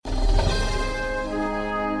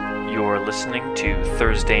You're listening to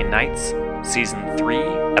Thursday Nights, Season 3,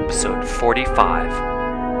 Episode 45.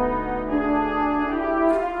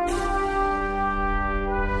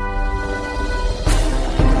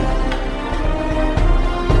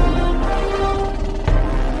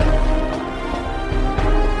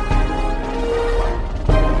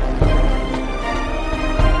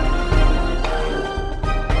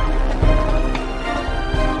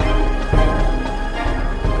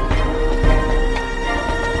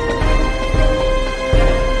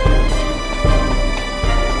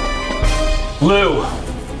 Lou,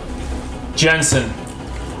 Jensen,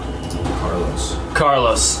 Carlos,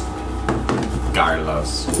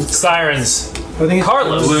 Sirens, I think it's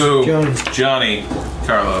Carlos, Lou, Johnny.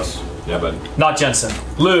 Carlos. Yeah, bud. not Jensen,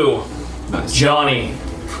 Lou, Nice. Johnny,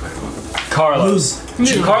 Carlos,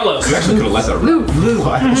 Carlos. You actually could have let that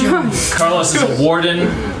run. Carlos is a warden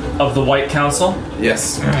of the White Council.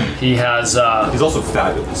 Yes. He has He's also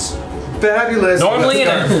fabulous. Fabulous. normally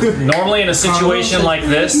in a situation like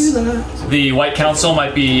this, the White Council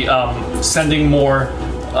might be sending more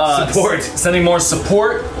Support. Sending more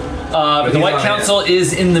support. The he's White not Council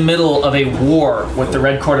is in the middle of a war with the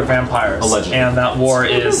Red Court of Vampires, Allegedly. and that war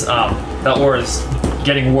is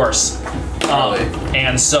getting worse.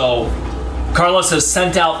 And so Carlos has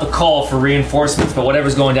sent out the call for reinforcements, but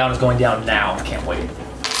whatever's going down is going down now. I can't wait.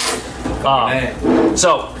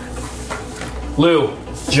 So, Lou,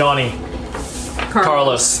 Johnny,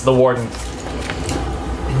 Carlos, the warden.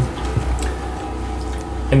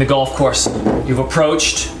 In the golf course, you've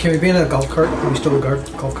approached. Can we be in a golf cart? Can we still a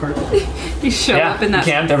golf cart? You show Yeah, up in that.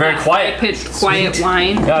 you can. They're very quiet. Pitched quiet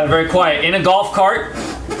line. Yeah, they're very quiet. In a golf cart,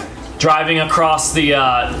 driving across the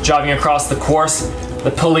course. The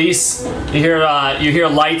police. You hear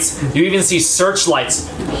lights. You even see searchlights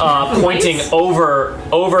pointing over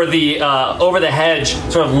the hedge,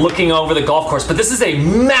 sort of looking over the golf course. But this is a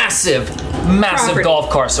massive Property. golf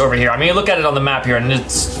course over here. I mean, you look at it on the map here, and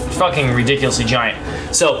it's fucking ridiculously giant.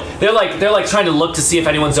 So they're like trying to look to see if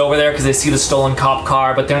anyone's over there because they see the stolen cop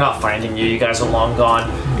car, but they're not finding you. You guys are long gone.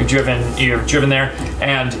 You've driven there,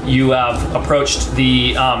 and you have approached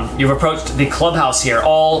the clubhouse here.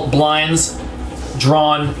 All blinds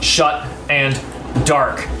drawn shut and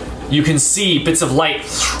dark. You can see bits of light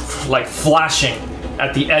like flashing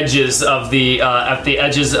at the edges of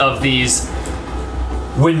these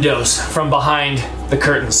windows from behind the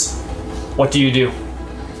curtains. What do you do?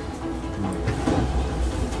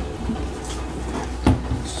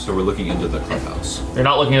 So we're looking into the clubhouse. You're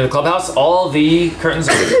not looking at the clubhouse. All the curtains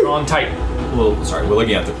are drawn tight. Well, sorry, we're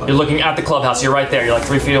looking at the clubhouse. You're looking at the clubhouse. You're right there. You're like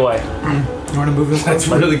 3 feet away. You want to move this? That's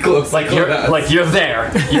really close. Like you're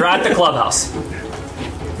there. You're at the clubhouse.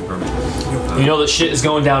 You know that shit is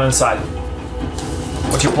going down inside.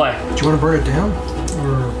 What's your play? Do you want to burn it down?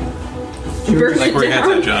 Or Burn Like it where your head's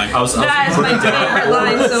down. at, Johnny. That's my favorite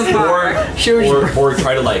line so far. Or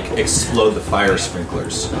try to like explode the fire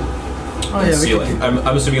sprinklers. oh yeah, we Ceiling. could,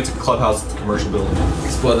 I'm assuming it's a clubhouse, it's a commercial building.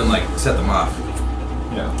 Explode them, like set them off.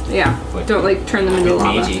 Yeah. Yeah. Don't like turn them into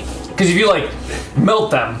lava. Because if you like melt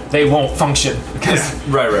them, they won't function because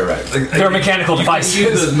Right. they're mechanical You can use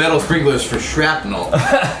devices. those metal sprinklers for shrapnel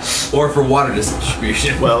or for water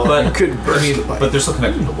distribution. Well, but you could burst but they're still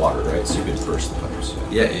connected to water, right? So you could burst the pipes.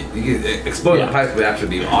 yeah, exploding Yeah. the pipes would actually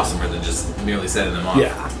be awesomer than just merely setting them off.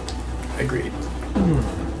 Yeah. Agreed.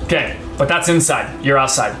 Okay, but that's inside. You're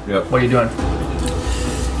outside. Yep. What are you doing?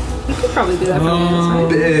 You could probably do that from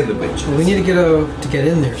the inside. well, we need to get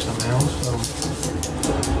in there somehow. So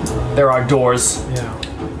There are doors. yeah.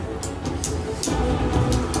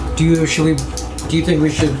 Do you think we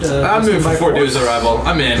should? I'm moving for Fort Dew's arrival.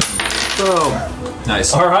 I'm in.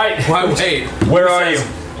 Nice. All right. Why wait? Where are you?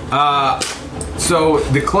 So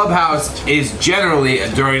the clubhouse is generally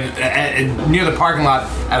near the parking lot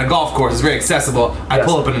at a golf course. It's very accessible. I Yes.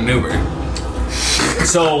 pull up in an Uber.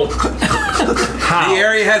 So, how? The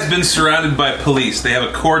area has been surrounded by police. They have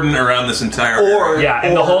a cordon around this entire area. Yeah,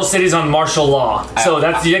 and the whole city's on martial law. So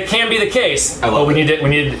that can be the case. love But we it.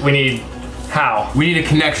 need how? We need a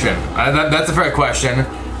connection. That's a fair question.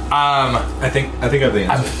 I think I have the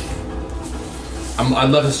answer. I'd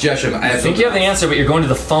love to suggest him. I think you have the answer, but you're going to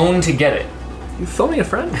the phone to get it. You phoning a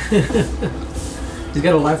friend? He's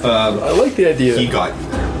got a life. I like the idea. He got you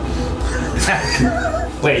there.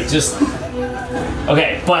 Wait, just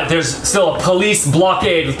okay. But there's still a police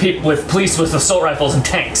blockade with police with assault rifles and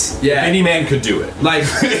tanks. Yeah. Any man could do it. Like,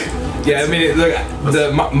 yeah, I mean,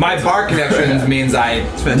 look, my bar connections means I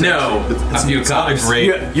know a few It's not a cops. great.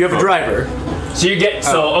 You have a driver. So you get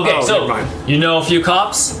never mind. you know a few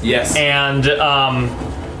cops. Yes. And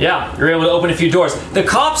yeah, you're able to open a few doors. The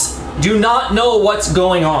cops do not know what's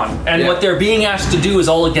going on, and Yeah. what they're being asked to do is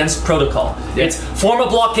all against protocol. It's form a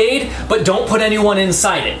blockade, but don't put anyone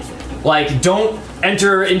inside it. Like, don't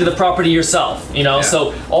enter into the property yourself, you know? Yeah.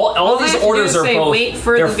 So all they these have to do orders is are say, both, wait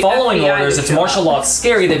for they're the following FBI orders, to it's show martial up. law, it's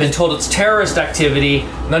scary, they've been told it's terrorist activity.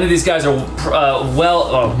 None of these guys are,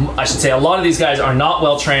 I should say, a lot of these guys are not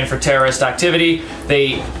well trained for terrorist activity.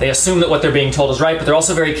 They assume that what they're being told is right, but they're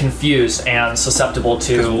also very confused and susceptible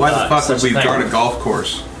to Why the fuck such would we thing. guard a golf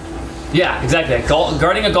course? Yeah, exactly.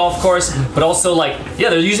 Guarding a golf course, but also like, yeah,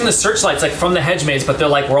 they're using the searchlights like from the hedge maze, but they're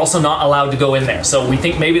like, we're also not allowed to go in there. So we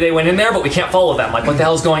think maybe they went in there, but we can't follow them. Like, what the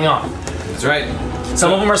hell's going on? That's right.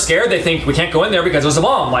 Some of them are scared. They think we can't go in there because there's a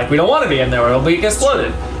bomb. Like, we don't want to be in there or it'll be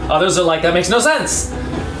exploded. Others are like, that makes no sense.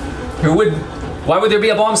 Why would there be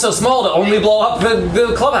a bomb so small to only blow up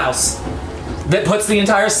the clubhouse? That puts the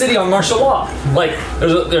entire city on martial law. Like,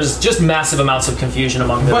 there's just massive amounts of confusion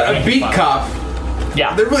among the But a rank and beat file. cop,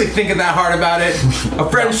 Yeah. they're really thinking that hard about it. A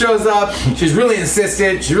friend shows up, she's really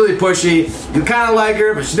insistent, she's really pushy. You kind of like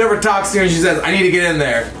her, but she never talks to you, and she says, I need to get in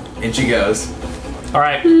there. And she goes. All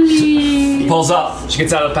right. She pulls up. She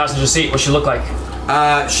gets out of the passenger seat. What's she look like?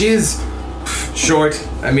 She's short.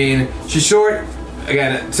 I mean, she's short.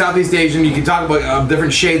 Again, Southeast Asian. You can talk about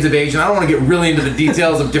different shades of Asian. I don't want to get really into the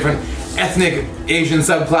details of different ethnic Asian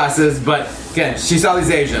subclasses, but again, she's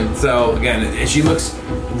Southeast Asian. So again, she looks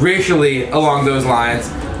racially along those lines.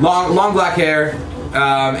 Long black hair,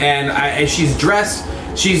 and she's dressed.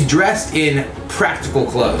 She's dressed in practical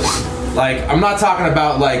clothes. Like, I'm not talking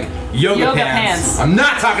about like yoga pants. I'm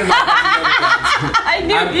not talking about yoga pants. I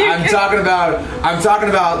knew you I'm talking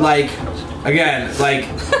about like, again,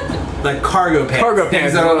 like cargo pants. Cargo pants Things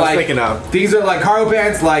is that what are I was like, thinking of. These are like cargo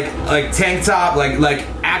pants, like tank top, like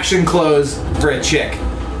action clothes for a chick.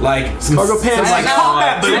 Like some Cargo pants, some, like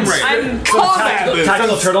combat boom boots. breaker. I'm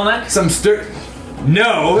Tactical turtleneck? some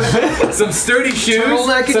some sturdy shoes,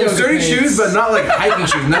 Turtleneck and some yoga sturdy pants. shoes, but not like hiking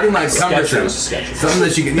shoes, nothing like cumbersome. Something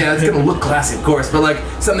that you can, it's gonna look classy, of course, but like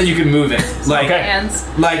something you can move in, like, Okay. hands.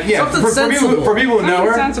 like yeah, Something for sensible. people who know Something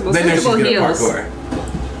her, sensible. they know she's Sensible good at heels.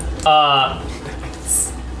 parkour.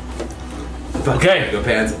 Okay. Go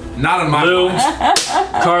pants, not on my Lou, watch.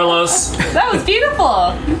 Carlos, That was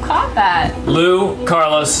beautiful. You caught that. Lou,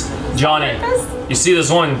 Carlos, Johnny. You see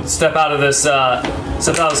this woman step out of this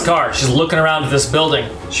car. She's looking around at this building.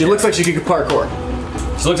 She looks like she could parkour.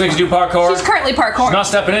 She looks like she do parkour. She's currently parkour. She's not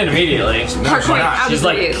stepping in immediately. Parkouring out She's of the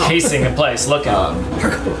like vehicle. casing in place, looking.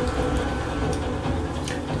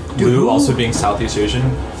 Lou, also being Southeast Asian,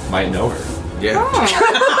 might know her. Yeah.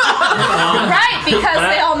 Right, because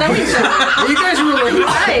they all know each other. You guys were like,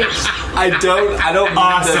 Right. I don't mean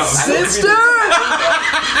Awesome. this. sister!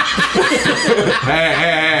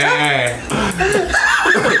 Hey.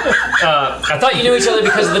 I thought you knew each other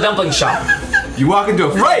because of the dumpling shop. You walk into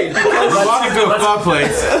a pub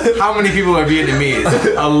place. How many people are Vietnamese?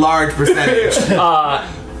 A large percentage.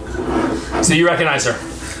 So you recognize her.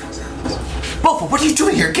 Bofa, what are you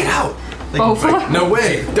doing here? Get out! Bofa. No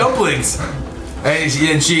way, dumplings. And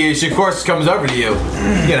she of course comes over to you.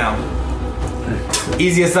 You know,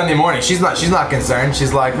 easy as Sunday morning. She's not concerned.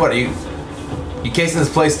 She's like, what are you casing this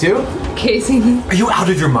place too? Casing. Are you out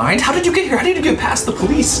of your mind? How did you get here? How did you get past the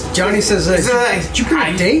police? Johnny says, did you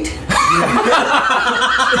bring a date?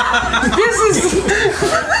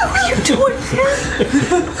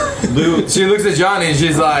 Lou, She looks at Johnny and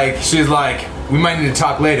she's like, we might need to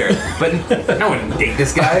talk later. But no one can date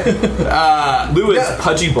this guy. Lou is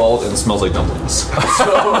pudgy bald and smells like dumplings.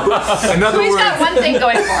 In other He's got words, one thing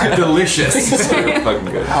going for him. delicious. They're fucking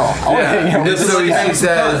good. Yeah. So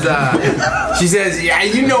she says, yeah,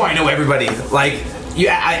 you know I know everybody. Like,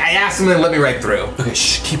 I asked them to let me right through. Okay,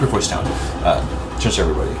 shh, keep your voice down. Just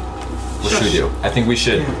everybody. What should we do? I think we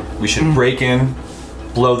should break in,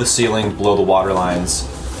 blow the ceiling, blow the water lines,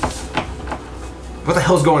 What the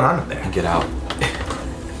hell's going on up there? and get out.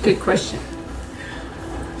 Good question.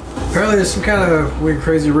 Apparently there's some kind of weird,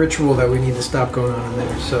 crazy ritual that we need to stop going on in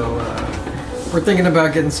there. So we're thinking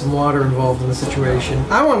about getting some water involved in the situation.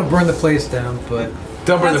 I want to burn the place down, but...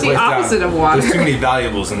 Don't burn That's the the place opposite down. of water. There's too many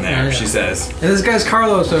valuables in there, Yeah. she says. And this guy's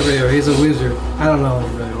Carlos over here. He's a wizard. I don't know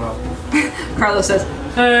him really well. Carlos says,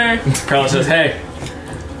 "Hey, Carlos says, "Hey,"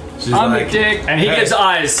 She's I'm like, a dick." and he Hey. gives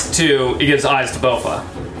eyes to Bofa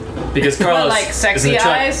because Carlos like, is sexy an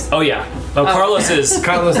eyes? Oh yeah. No, Carlos is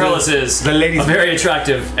Carlos is the ladies' very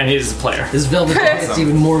attractive, and he's a player. This velvet jacket's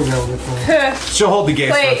even more velvet. she'll hold the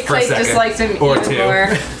game for a Clay second. dislikes him or even two.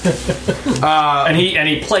 more. And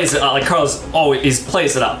he plays it like Carlos always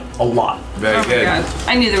plays it up a lot. Very Oh my good. god.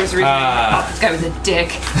 I knew there was a reason why this guy was a dick.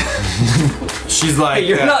 she's like,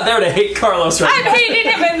 You're not there to hate Carlos right I'm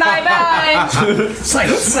hating him in my mind. Sight.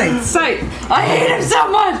 Sight. I hate him so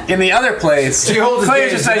much. In the other place, She holds his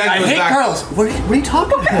Claire's gaze, just like, and then I goes hate back. Carlos. What are you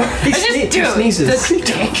talking about? He I just do it. sneezes. The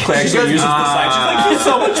dick. Claire actually uses the sign. She's like, he's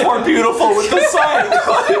so much more beautiful with the sign.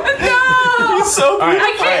 No. He's so beautiful.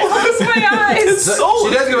 I can't close my eyes. So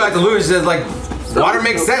she does go back to Louis. She says, like, water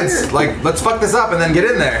makes sense. Like, let's fuck this up and then get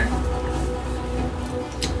in there.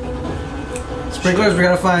 Sprinklers, we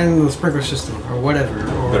gotta find the sprinkler system or whatever.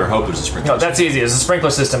 Or, Better hope there's a sprinkler. No, that's easy. It's a sprinkler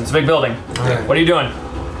system. It's a big building. Alright. What are you doing?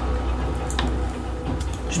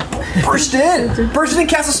 Burst in and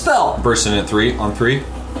cast a spell. Burst in at 3 on 3.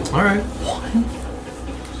 All right.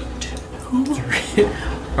 3.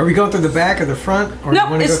 Are we going through the back or the front? Or No,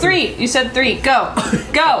 you wanna it's go through- 3. You said 3. Go.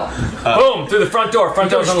 Go. Boom! Through the front door. Front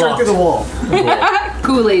Go door's straight unlocked. through the wall.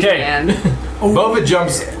 Kool-Aid Okay. man. Boba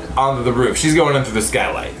jumps onto the roof. She's going in through the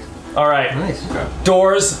skylight. All right. Nice.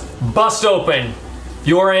 Doors bust open.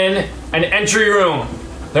 You're in an entry room.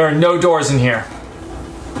 There are no doors in here.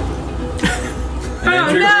 An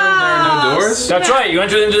entry room, there are no doors. That's right. You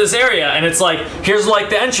enter into this area, and it's like, here's like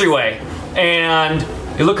the entryway. And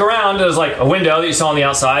you look around, there's like a window that you saw on the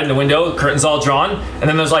outside, and the window, curtains all drawn. And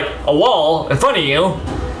then there's like a wall in front of you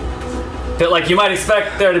that like you might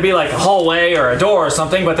expect there to be like a hallway or a door or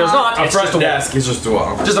something, but there's not. A It's front just a wall. desk is just a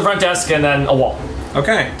wall. Just a front desk and then a wall.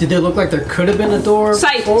 Okay. Did it look like there could have been a door?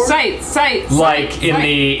 Sight. before? Sight. Like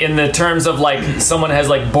in the terms of like someone has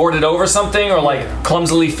like boarded over something or like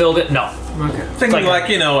clumsily filled it. No. Okay. Thinking like-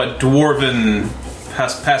 like, a dwarven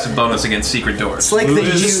passive bonus against secret doors. It's like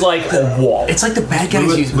It's just like a wall. It's like the bad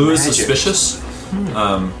guys use Lou is magic. suspicious.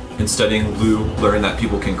 In studying, Lou learned that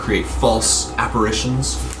people can create false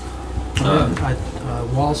apparitions.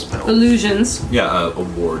 Wall spell. Illusions. Yeah, a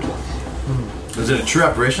ward. Is it a true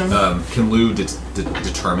apparition? Can Lou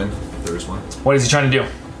determine if there is one? What is he trying to do?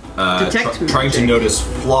 Detect Trying to magic. notice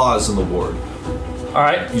flaws in the ward All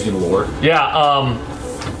right. using lore. Yeah.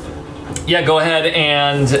 Yeah. Go ahead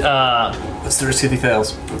and. What's the risk if he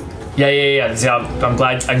fails? Yeah. See, I'm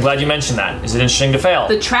glad you mentioned that. Is it interesting to fail?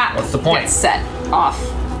 The trap What's the point? gets set off.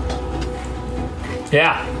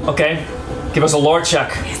 Yeah. Okay. Give us a lore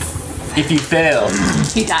check. If you fail,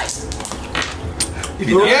 He dies.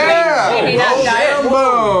 yeah! Maybe not Roll die. damn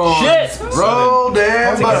bones! Shit. Roll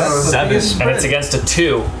damn bones! 7. And it's against a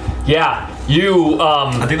 2. Yeah. You.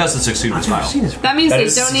 I think that's the succeed with smile. That means That they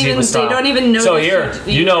is don't succeed even with style. notice. So here,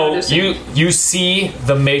 you know, notice it. you see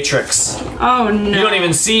the Matrix. Oh no. You don't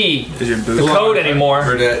even see Is your the boot code anymore.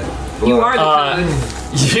 Heard it. You are the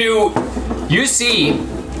code. You see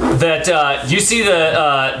that you see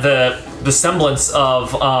the semblance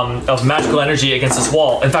of magical energy against this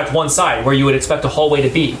wall. In fact, one side where you would expect a hallway to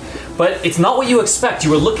be, but it's not what you expect. You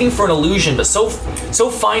were looking for an illusion, but so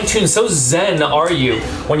fine-tuned, so zen are you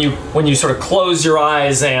when you sort of close your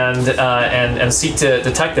eyes and seek to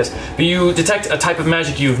detect this. But you detect a type of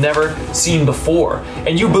magic you've never seen before,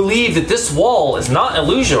 and you believe that this wall is not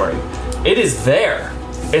illusory. It is there.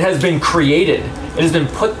 It has been created. It has been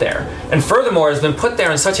put there. And furthermore, it has been put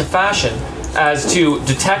there in such a fashion as to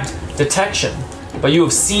detect detection. But you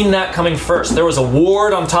have seen that coming first. There was a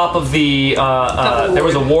ward on top of the... there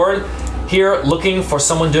was a ward here looking for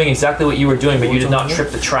someone doing exactly what you were doing, but you did not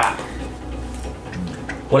trip the trap.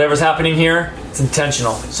 Whatever's happening here, it's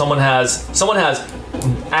intentional. Someone has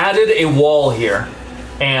added a wall here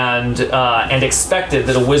and expected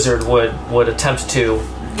that a wizard would attempt to...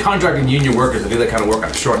 Contracting union workers to do that kind of work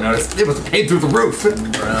on short notice. It was paid through the roof.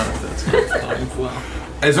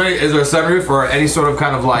 Is there a sunroof or any sort of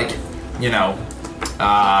kind of like,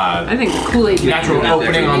 I think the Kool-Aid natural man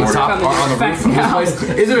opening on the top on the roof of this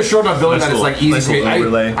place? Is it a short enough building that it's like easy nice to little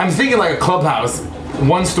overlay. I'm thinking like a clubhouse,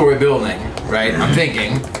 1-story building, right? I'm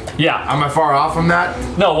thinking. Yeah. Am I far off from that?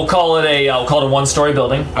 No, we'll call it a 1-story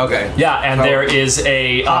building. Okay. Yeah, and So- there is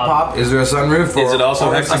a Pop. Is there a sunroof? Is it also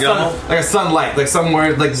or hexagonal? like a sunlight, like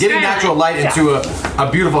somewhere, like getting Skylight. natural light into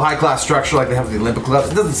a beautiful high class structure like they have at the Olympic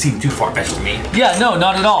Club. It doesn't seem too far fetched to me. Yeah, no,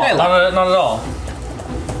 not at all. Not at all.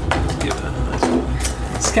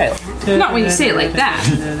 scale. Not when you say it like that.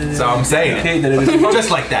 So I'm saying Okay, it. that it is.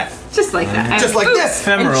 Just like that. Just like that. Just like Ooh, this.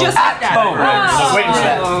 Ephemeral. And just like that. Oh, right. Just waiting for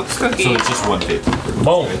that. Oh, cookie. So it's just one fate.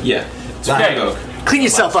 Boom. Yeah. Okay. So Clean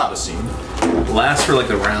yourself up. The scene. last for like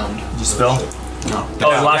the round. Did you spill? No. Oh, the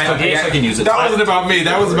last I cookie? guess I can use it. That wasn't about me.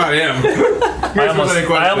 That was about him.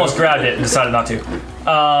 I almost grabbed it and decided not to.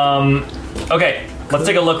 Okay, let's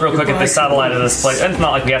take a look real quick at the satellite of this place. And it's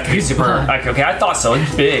not like we have to be super accurate. Okay, I thought so.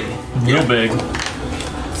 It's big. Real big.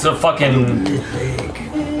 It's a fucking...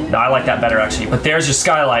 No, I like that better actually. But there's your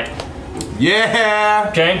skylight. Yeah.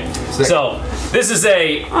 Okay? Sick. So, This is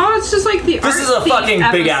a Oh, it's just like the. this is a fucking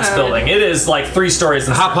big ass building. It is like 3 stories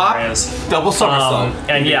in Hop certain hop, areas. double somersault.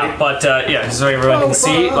 And yeah, but yeah, so everyone can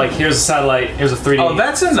see. Like here's a satellite. Here's a 3D. Oh,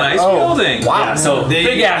 that's a nice building. Wow. Yeah, so They-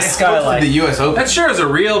 big ass they hosted skylight. The U.S. Open. That sure is a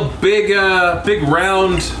real big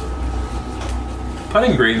round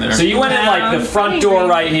putting green there. So you went in like the front door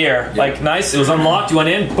right here, like nice. It was unlocked. You went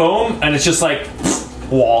in, boom, and it's just like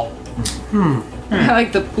wall. I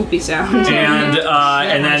like the poopy sound.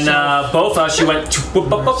 And then both us, you went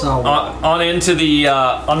on into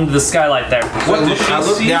the skylight there. What does she I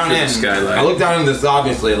look see down through in. the skylight? I look down in this.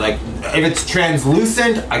 Obviously, like if it's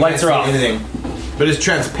translucent, I can't Lights see are off. anything. But it's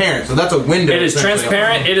transparent, so that's a window. It is essentially.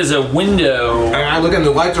 transparent. It is a window. And I look and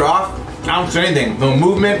the lights are off. I don't see anything. No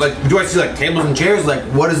movement. Like, do I see like tables and chairs? Like,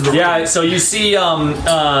 what is the? Yeah, so you see, it's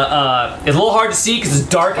a little hard to see because it's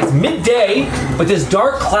dark. It's midday, but this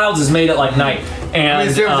dark clouds is made at like night. And I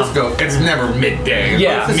mean, San Francisco, it's never midday.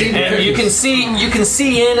 yeah, Both is and you can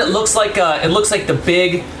see in. It looks like the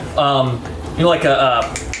big, like a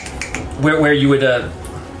where you would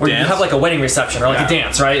where you Dance? have like a wedding reception or like a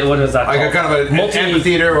dance, right? What is that Like called? a kind of an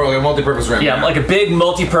amphitheater or like a multi-purpose room. Yeah, like a big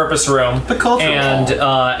multi-purpose room. The cultural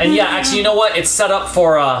and yeah, actually, you know what? It's set up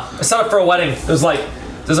for a wedding.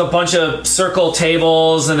 There's a bunch of circle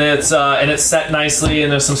tables and it's set nicely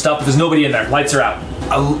and there's some stuff, but there's nobody in there. Lights are out.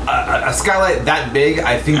 a skylight that big.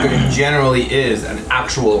 I think there generally is an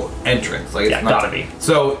actual entrance. Like, it's Yeah, not, gotta be.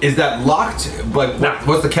 So is that locked? Like, No.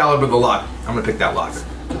 what's the caliber of the lock? I'm gonna pick that lock.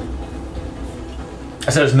 I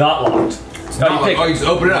said it's not locked. Not like, oh, you just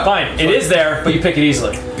open it up. Fine, it is there, but you pick it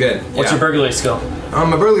easily. Good. What's your burglary skill?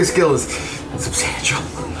 My burglary skill is substantial.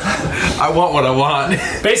 I want what I want.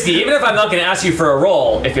 Basically, even if I'm not going to ask you for a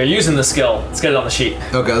roll, if you're using the skill, let's get it on the sheet.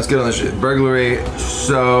 Okay, let's get on this shit. Burglary.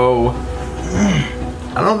 So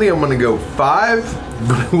I don't think I'm gonna go 5,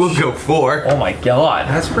 but we'll go 4. Oh my god.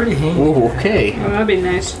 That's pretty handy. Ooh, okay. Oh, that'd be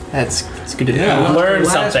nice. That's good to Yeah. know. Learn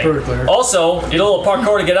Last something. burglar. Also, you know, a little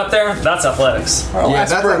parkour to get up there, that's athletics. Our Yeah, last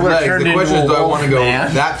that's burglar athletics. turned The question is, into do a I want to go wolf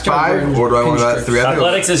man. that 5 or do I want to go that 3? I think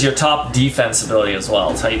Athletics is your top defense ability as well.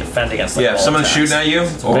 It's how you defend against like, Yeah, if all someone's attacks. shooting at you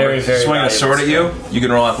or very, very swinging a sword at you, valuable you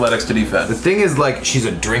can roll athletics to the defend. thing is, like, she's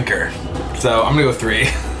a drinker, so I'm gonna go 3.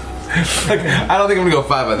 Like, I don't think I'm gonna go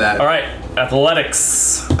 5 on that. All right,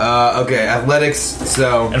 athletics. Okay, athletics.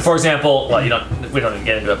 So And for example, well, we don't need to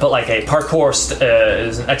get into it, but like a parkour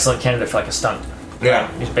is an excellent candidate for like a stunt. yeah,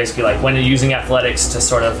 It's basically like when you're using athletics to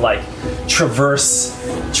sort of like traverse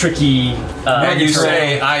tricky. And you terrain,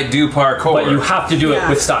 say, I do parkour. but you have to do it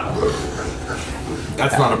with style.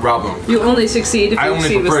 that's not a problem. You only succeed if I you only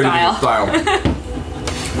succeed with prefer to style. use style.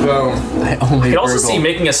 So I only You can also burgle. see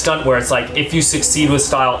making a stunt where it's like if you succeed with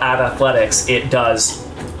style at athletics, it does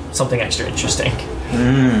something extra interesting.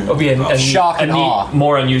 It would be a Shock and neat, awe.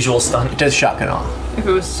 more unusual stunt. It does shock and awe. If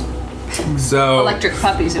it was so electric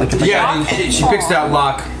puppies, it would be yeah, and she picks that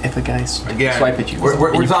lock. If a guy's Again, swipe at you, we're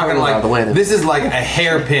and you talking curl out like of the way, this is like a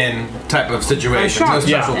hairpin type of situation. No shocked.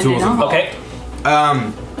 special Yeah. tools involved. Okay.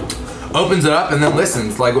 Opens it up and then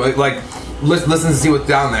listens, listens to see what's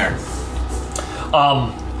down there.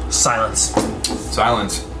 Silence.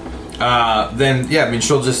 Silence. Then yeah, I mean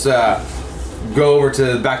she'll just go over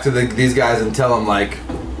to back to these guys and tell them like,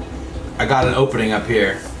 I got an opening up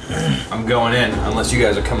here. I'm going in unless you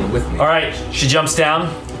guys are coming with me. All right. She jumps down.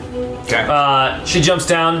 Okay. She jumps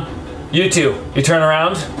down. You two. You turn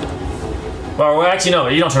around. Well, actually, no.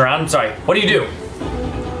 You don't turn around. Sorry. What do?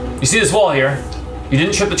 You see this wall here. You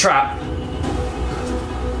didn't trip the trap.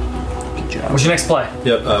 good job. What's your next play?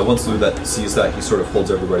 Yep. Once Luvet sees that, he sort of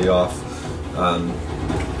holds everybody off.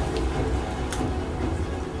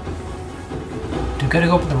 Do we gotta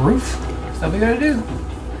go up on the roof? Is that what we gotta do?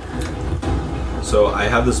 So I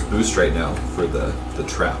have this boost right now for the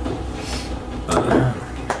trap.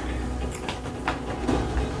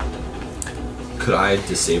 Could I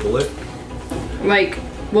disable it like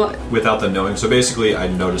what? without them knowing? So basically, I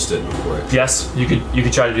noticed it before. Yes, you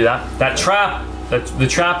could try to do that. That trap. The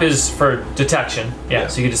trap is for detection. Yeah. Yeah.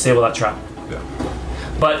 So you could disable that trap. Yeah.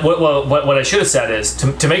 But what I should have said is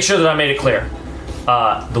to make sure that I made it clear.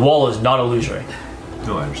 The wall is not illusory.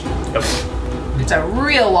 No, I understand. Yep. It's a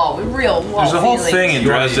real wall with real wall There's a whole feelings. thing in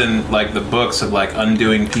Dresden, like the books of like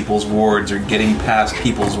undoing people's wards or getting past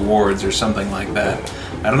people's wards or something like that.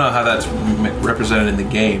 I don't know how that's represented in the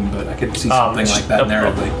game, but I could see something like that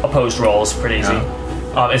narratively. Opposed roll is pretty easy.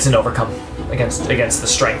 Yeah. It's an overcome against the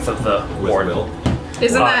strength of the With ward. will.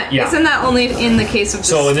 Isn't that yeah. isn't that only in the case of just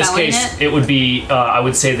So in this spelling case, it? it would be. I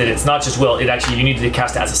would say that it's not just will. It actually you need to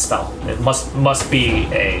cast it as a spell. It must be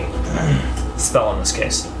a spell in this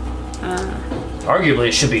case. Arguably,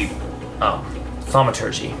 it should be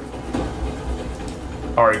thaumaturgy.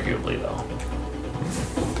 Arguably, though.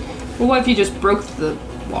 Well, what if you just broke the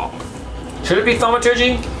wall? Should it be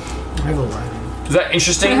thaumaturgy? I have a line. Is that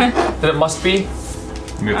interesting? That it must be?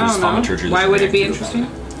 Maybe I there's don't know. thaumaturgy. Why would it be interesting?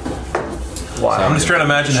 Why? I'm just trying to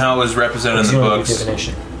imagine how it was represented in the books.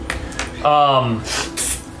 Divination.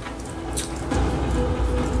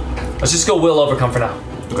 Let's just go will overcome for now.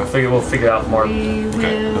 Okay. We'll figure out more.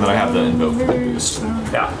 Okay. And then I have the invoke boost.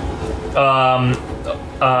 Yeah.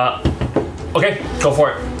 Okay, go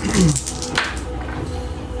for it.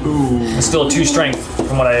 Ooh. It's still a 2 strength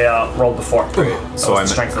from what I rolled before. Okay. So I'm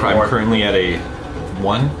strength currently at a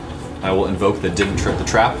 1. I will invoke that didn't trip the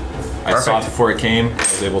trap. I saw it before it came. I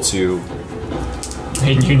was able to.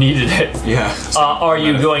 And you needed it. Yeah. Are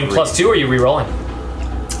you going +2 or are you re-rolling?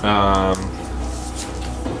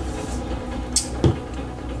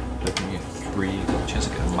 Give me a 3. Chance I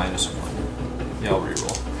get a -1. Yeah, I'll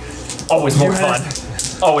re-roll. Always more fun.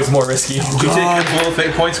 Always more risky. Did you take your full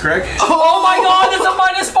fate points, Greg? Oh my god, that's a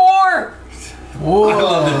 -4! Whoa. I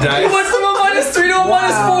love the dice. It went from a -3 to a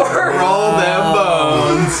 -4! Roll them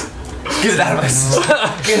bones. Get it out of my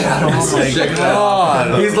Get it out of my Check that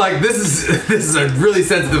out. He's like, this is a really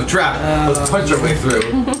sensitive trap. Let's punch our way through.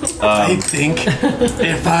 I think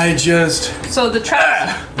if I just... So the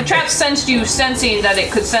trap sensed you, sensing that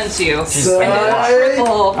it could sense you, and then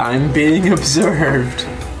triple. I'm being observed.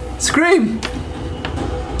 Scream!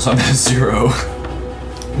 So I'm at 0.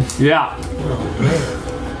 Yeah.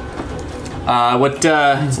 What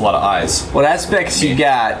It's a lot of eyes. what aspects you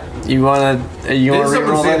got? You wanna Didn't someone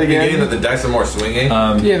re-roll say at that the beginning again? that the dice are more swinging?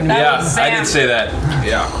 Yeah, was I Sam. did say that.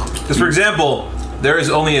 Yeah. Because, for example, there is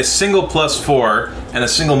only a single +4 and a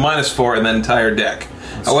single -4 in the entire deck.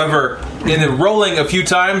 However, in the rolling a few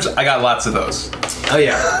times, I got lots of those. Oh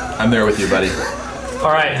yeah. I'm there with you, buddy.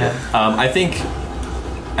 All right. I think.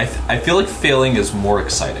 I feel like failing is more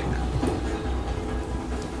exciting.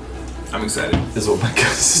 I'm excited. Is what my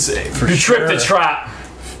guys say. For You tripped the trap.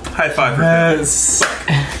 High five for Yes.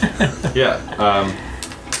 Yeah.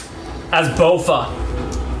 As Bofa.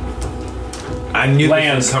 I knew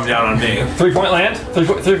Lands. this would come down on me. 3-point land?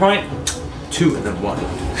 3-point? 2 and then 1.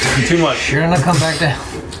 Too much. You're gonna come back down.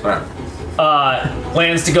 Alright.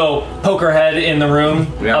 Lands to go poke her head in the room,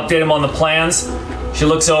 Yeah. update him on the plans. She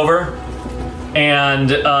looks over, and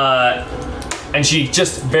she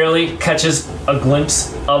just barely catches a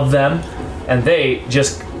glimpse of them, and they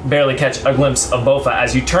just barely catch a glimpse of Bofa.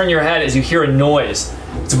 As you turn your head, as you hear a noise,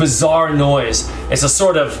 it's a bizarre noise. It's a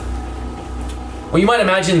sort of, well, you might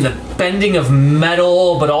imagine the bending of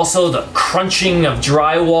metal, but also the crunching of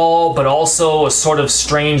drywall, but also a sort of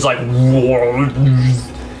strange, like, and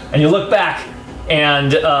you look back,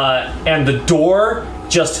 and the door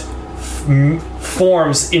just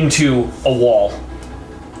forms into a wall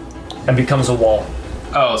and becomes a wall.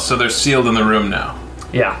 Oh, so they're sealed in the room now.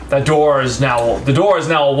 Yeah, the door is now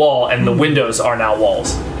a wall, and the windows are now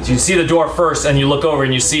walls. So you see the door first, and you look over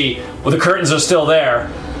and you see, well, the curtains are still there,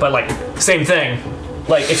 but like same thing,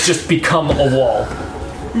 like it's just become a wall.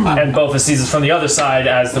 And Bofa sees it from the other side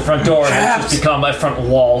as the front door has just become a front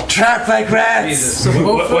wall. Trapped like rats! Jesus.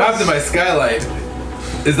 What happened to my skylight?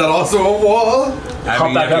 Is that also a wall?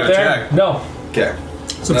 Hop back up there? No, Okay.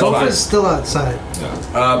 So That's Bofa's fine. still outside.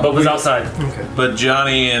 Bofa's outside. But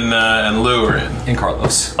Johnny and Lou are in. And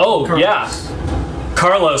Carlos. Oh, yeah.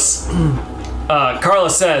 Carlos.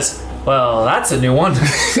 Carlos says, well, that's a new one.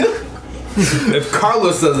 If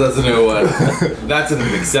Carlos says that's a new one, that's an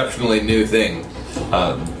exceptionally new thing.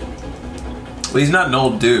 Well, he's not an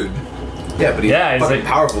old dude. Yeah, but he's Yeah, a he's fucking like-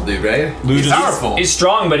 powerful dude, right? He's powerful. He's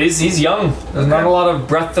strong, but he's young. There's not a lot of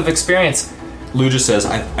breadth of experience. Lou just says,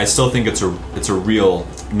 I still think it's a real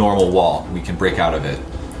normal wall. We can break out of it.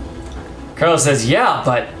 Carlos says, yeah,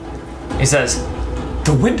 but he says,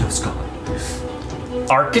 The window's gone.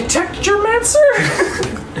 Architecture-mancer?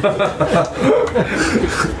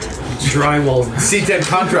 Drywall. C10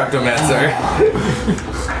 contractomancer.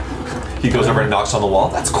 He goes over and knocks on the wall.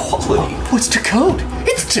 That's quality. What's to code?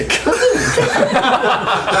 It's to code!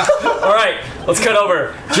 All right, let's cut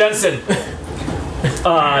over. Jensen.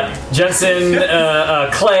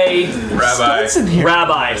 Clay, Rabbi. Studs in here.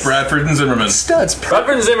 Rabbi. Bradford and Zimmerman. Studs.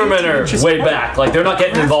 Bradford and Zimmerman are way back. Like they're not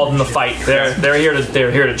getting involved in the fight. They're here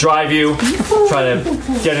to drive you, try to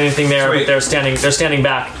get anything there, Sweet. but they're standing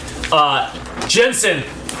back. Jensen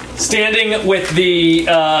standing with the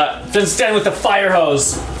fire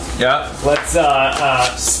hose. Yeah. Let's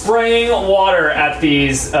spraying water at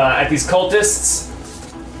these cultists.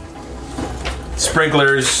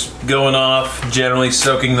 Sprinklers going off, generally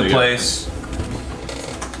soaking the you go. place.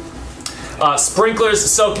 Sprinklers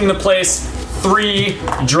soaking the place. 3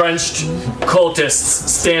 drenched cultists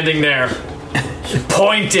standing there,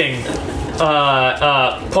 pointing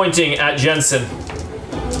pointing at Jensen.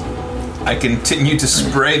 I continue to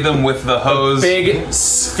spray them with the hose. Big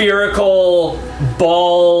spherical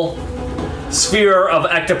ball sphere of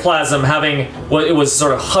ectoplasm, having what it was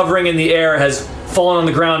sort of hovering in the air, has fallen on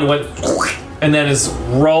the ground and went, and then is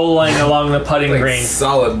rolling along the putting green.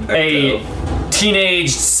 Solid. A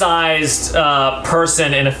teenage-sized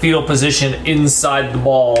person in a fetal position inside the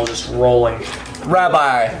ball, just rolling.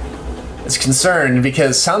 Rabbi is concerned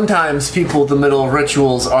because sometimes people with the middle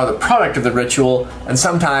rituals are the product of the ritual, and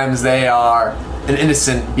sometimes they are an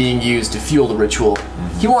innocent being used to fuel the ritual.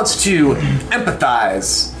 He wants to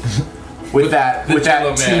empathize with that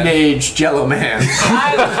Jello man. teenage Jello man.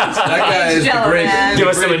 That guy is the great. Give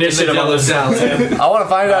us some initiative on this. I want to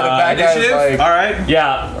find out if that guy's Initiative? like. All right.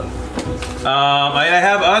 Yeah. I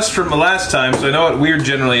have us from the last time, so I know what we're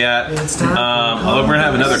generally at. Although we're gonna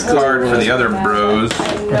have another card for the other bros. I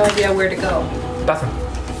have no idea where to go. Bathroom.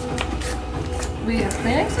 We have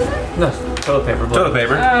Kleenex in there? No. Toilet paper. Toilet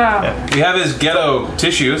paper. Oh. We have his ghetto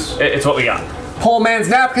tissues. It's what we got. Poor man's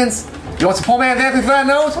napkins. You want some poor man's napkins for that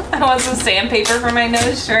nose? I want some sandpaper for my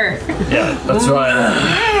nose? Sure. Yeah, that's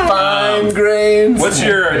right. Fine grains. What's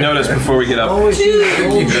your notice before we get up Keep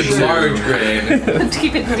it large grain.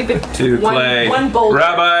 keep it. to Clay? One bowl.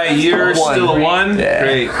 Rabbi, you're One. still a 1. Yeah.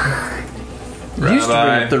 Great. Used to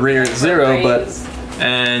bring up the rear at 0, but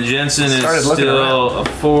And Jensen Started is looking still a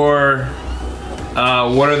 4.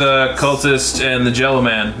 What are the cultist and the Jello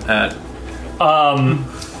Man at?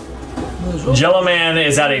 Jello Man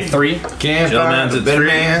is at a 3, Jello Man's at 3.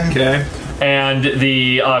 Okay. and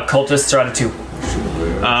the cultists are at a 2.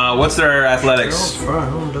 What's their athletics?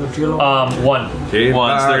 1. 1. So they're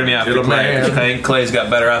gonna be after Clay. I think Clay's got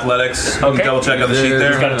better athletics. You can Okay. double check on the sheet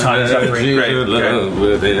there. He's got a ton. He's got 3. Great.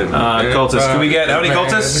 Okay. Cultists. Can we get how many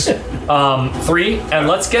cultists? 3, and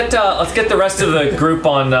let's get the rest of the group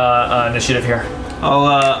on initiative here.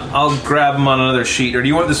 I'll grab them on another sheet. Or do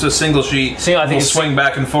you want this a single sheet? Single, I think we'll it's swing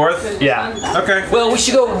back and forth. Yeah. Okay. Well, we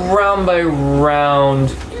should go round by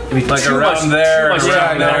round. It'd be Like too around much, there, too much around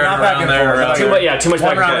time. there, not back around and there, forth. around Too there. much, yeah, too much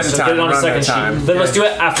One back and round forth. at a So time, get it on a one round second at a time. sheet. Then let's do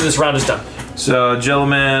it after this round is done. So Jello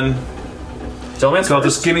Man, Jello Man's cultist.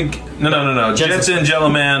 first. Give me no. Jensen, Jello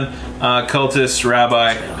Man, cultist,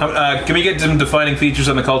 Rabbi. Can we get some defining features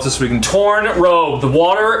on the cultist so we can? Torn robe. The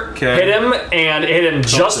water Okay. hit him, and it hit him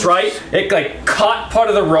just right. It like caught part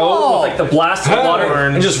of the robe with like the blast of water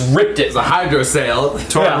Torn. and just ripped it. It's a hydro sail.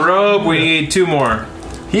 Torn Yeah. robe. We need 2 more.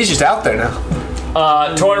 he's just out there now.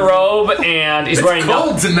 Torn robe, and he's wearing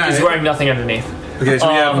cold tonight. He's wearing nothing underneath. Okay, so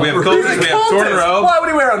we have cultist. We have torn robe. Why would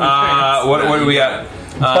he wear underpants? What do we got?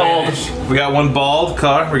 Bald. We got one bald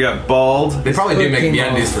car. We got bald. They probably do make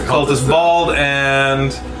MeUndies for Cultist bald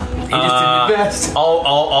and best.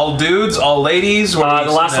 all dudes, all ladies. What are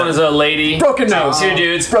The we last saying one is a lady. Broken nose. 2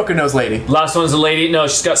 dudes. Broken nose lady. Last one's a lady. No,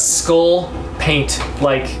 she's got skull paint,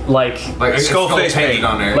 like Like a Skull face painted paint.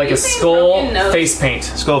 on there. a saying skull broken nose? face paint.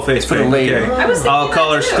 skull face for the lady. I was I'll thinking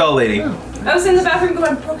call her that too. Skull Lady. I was in the bathroom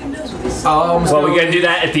going, broken nose with this. Well, we gotta do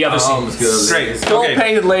that at the other scene. Great. Skull Okay.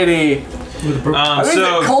 painted lady. I think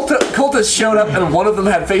So the cultists showed up and one of them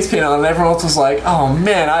had face paint on, and everyone else was like, "Oh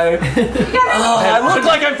man, I look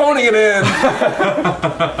like I'm phoning it in."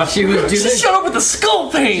 She was She doing. showed up with the skull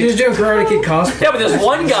She paint. was doing Karate Kid cosplay. Yeah, but there's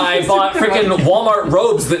one guy bought freaking Walmart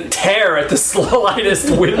robes that tear at the slightest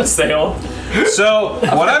wind sale. So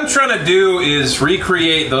what I'm trying to do is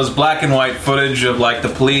recreate those black and white footage of like the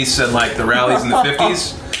police and like the rallies in the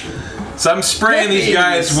 50s. So I'm spraying these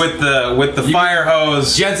guys with the fire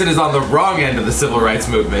hose. Jensen is on the wrong end of the civil rights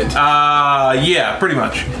movement. Yeah, pretty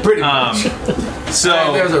much. Pretty much.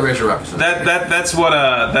 So There's a racial reference. that's what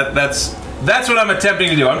I'm attempting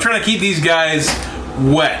to do. I'm trying to keep these guys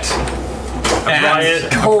wet.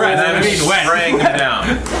 And Cold. I'm spraying them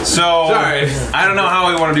down. So Sorry. I don't know how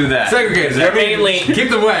we want to do that. Segregated. You're mainly Keep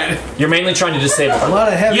them wet. you're mainly trying to disable A them. lot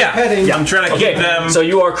of heavy petting. Yeah, I'm trying to Okay, keep them. so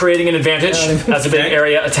you are creating an advantage as a big Okay.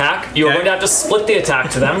 area attack. You are Okay. going to have to split the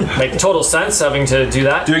attack to them. Make total sense having to do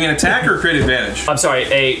that. doing an attack or create advantage? I'm sorry,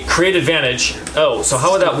 a create advantage. Oh, so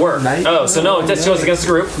how would that work? Oh, so no, that goes against the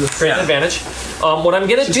group. Create an advantage. What I'm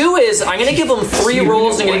gonna do is I'm gonna give them 3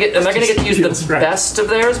 rolls. And they're gonna get to use the best of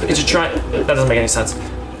theirs because you're trying. That doesn't make any sense.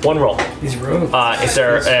 1 roll. These robes. If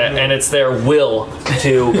they're and it's their will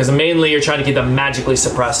to, because mainly you're trying to keep them magically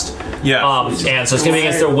suppressed. Yeah. And so it's gonna be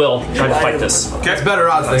against their will trying to fight this. It's better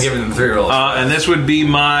odds than giving them 3 rolls. And this would be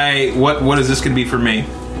my what is this going to be for me?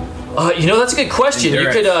 That's a good question.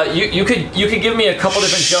 You could you could give me a couple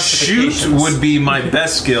different justifications. Shoot would be my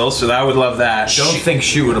best skill, so I would love that. Don't think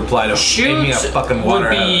shoot would apply to aiming a fucking water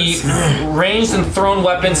would be ranged and thrown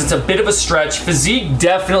weapons. It's a bit of a stretch. Physique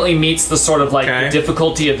definitely meets the sort of like the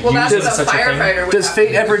difficulty of Well, that's using what a such a thing. firefighter would Does have.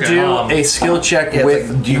 Fate ever do a skill check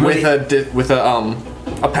with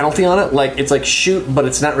a penalty on it? Like it's like shoot, but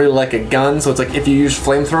it's not really like a gun. So it's like if you use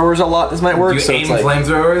flamethrowers a lot, this might work. Do you so aim it's like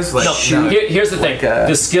flamethrowers? Like, No, here's the thing.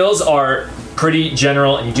 The skills are pretty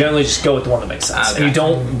general, and you generally just go with the one that makes sense. And you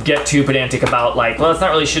don't get too pedantic about like, well, it's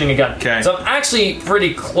not really shooting a gun. Okay. So I'm actually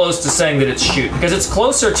pretty close to saying that it's shoot, because it's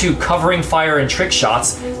closer to covering fire and trick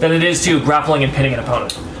shots than it is to grappling and pinning an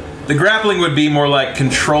opponent. The grappling would be more like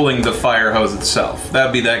controlling the fire hose itself. That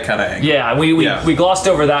would be that kind of angle. Yeah, we glossed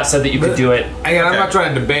over that, said that you could do it. Again, I'm not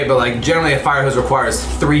trying to debate, but like generally a fire hose requires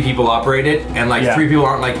 3 people operate it, and like 3 people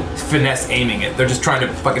aren't like finesse aiming it. They're just trying to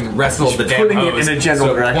fucking wrestle the damn putting it hose in a general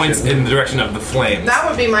so it direction. points in the direction of the flames. That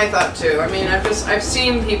would be my thought too. I mean, I've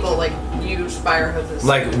seen people like use fire hoses.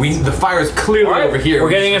 Like the fire is clearly All right, over here.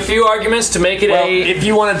 We're getting a few arguments to make it well, if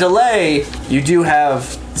you want to delay, you do have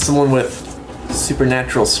someone with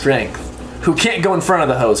supernatural strength who can't go in front of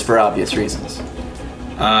the hose for obvious reasons.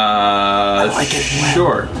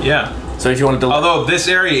 Sure, yeah. So if you want to delay, Although this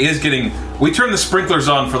area is getting, we turned the sprinklers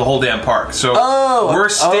on for the whole damn park, so we're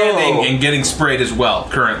standing and getting sprayed as well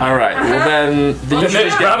currently. all right. Well then, you should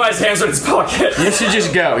just go. Rabbi's hands are in his pocket. You should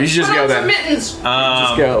just go. You should just go then. Mittens.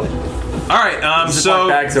 Just go. All right, so like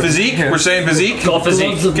bags of- physique. We're saying physique. Call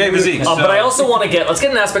physique. Okay, physique. But I also want to let's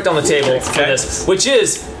get an aspect on the table for this, which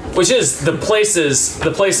is the place is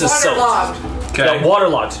soaked. Waterlogged. Okay.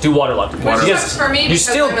 Waterlogged. Do waterlogged. Which sucks for me because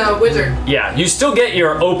I'm a wizard. Yeah, you still get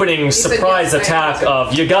your opening surprise yes, I attack know.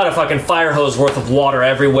 of you got a fucking fire hose worth of water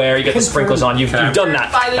everywhere. You get the sprinklers on. You've done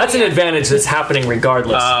that. That's an advantage that's happening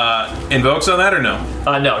regardless. Invokes on that or no?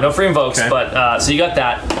 No free invokes, Okay. but so you got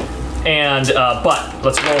that. And but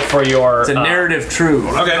let's roll for your It's a narrative true.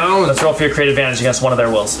 Okay. let's roll for your creative advantage against one of their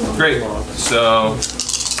wills. Great. So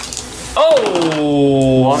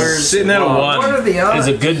Oh, sitting at a What are 1. the odds?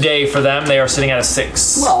 it's a good day for them. They are sitting at a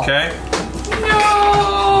 6. Well, Okay.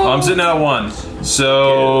 No. I'm sitting at a 1.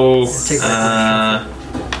 So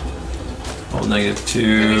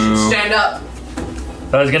 -2. Stand up.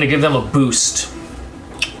 That is going to give them a boost.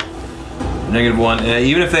 -1.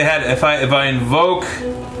 Even if they had, if I invoke,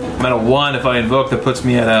 I'm at a 1. If I invoke, that puts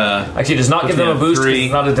me at a. Actually, it does not Puts give them me a at boost. 3.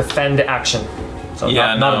 It's not a defend action. So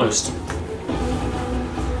Yeah, not a no. boost.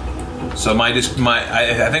 So I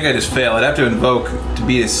think I just fail. I'd have to invoke to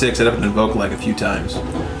beat a 6. I'd have to invoke like a few times,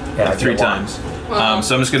 Yeah, like 3 get one. times.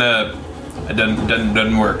 So I'm just gonna. It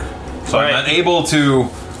doesn't work. So All right. I'm unable to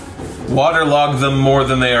waterlog them more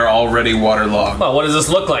than they are already waterlogged. Well, what does this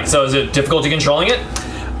look like? So is it difficulty controlling it?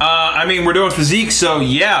 I mean, we're doing physique, so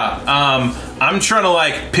yeah. I'm trying to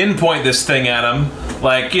like pinpoint this thing at him.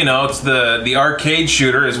 Like, you know, it's the arcade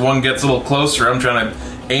shooter. As one gets a little closer, I'm trying to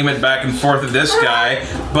aim it back and forth at this guy.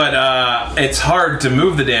 But it's hard to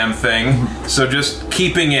move the damn thing. So just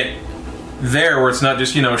keeping it there, where it's not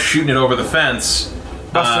just shooting it over the fence,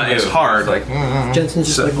 is hard. Like, Jensen's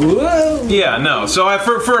just like, whoa. Yeah, no. So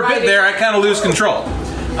for a bit there, I kind of lose control,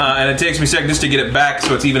 and it takes me a second just to get it back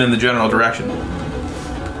so it's even in the general direction.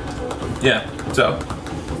 Yeah. So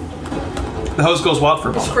the hose goes wild for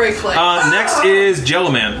a moment. Spray clay. Next is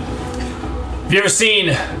Jello Man. Have you ever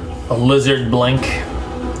seen a lizard blink?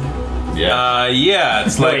 Yeah,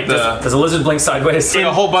 it's like Wait, does a lizard blink sideways? it's like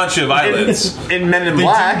a whole bunch of eyelids. in Men in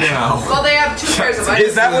Black. Well, they have 2 pairs of eyes.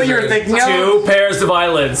 Is that what you were thinking of? 2 pairs of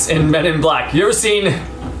eyelids in Men in Black. You ever seen?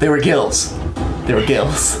 They were gills. They were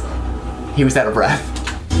gills. He was out of breath.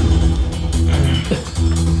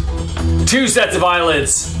 2 sets of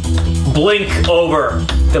eyelids blink over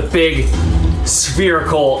the big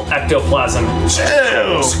spherical ectoplasm.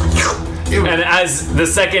 And as the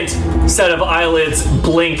second set of eyelids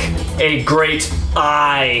blink, a great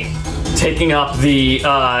eye taking up the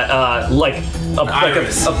like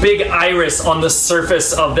a big iris on the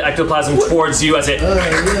surface of the ectoplasm towards you as it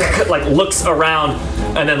like looks around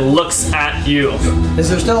and then looks at you. Is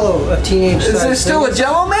there still a teenage? Is there still a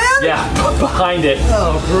Jello Man? Yeah, behind it.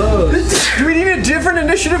 Oh, gross. Do we need a different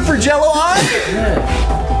initiative for Jello Eye?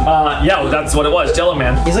 Yeah, well, that's what it was, Jello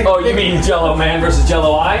Man. He's like oh, a you big- mean Jello Man versus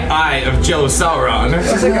Jello Eye? Eye of Jello Sauron.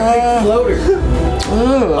 It's like a big floater.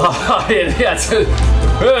 Yeah,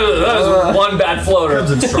 that was one bad floater.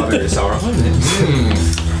 Strawberry Sauron.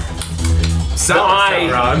 The eye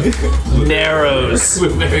narrows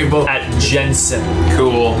Blueberry bowl. at Jensen.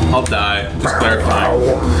 Cool. I'll die. Just clarifying.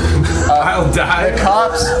 I'll die.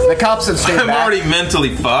 The cops have stayed I'm back. already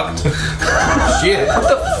mentally fucked. Shit.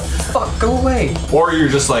 fuck, go away. Or you're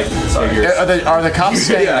just like, sorry, Are the cops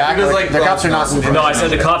staying back? you're just Like, like, the cops are not. No, I said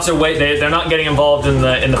the cops are they're not getting involved in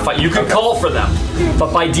the fight. You could call for them,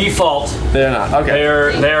 but by default, They're not. Okay.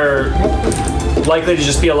 they're likely to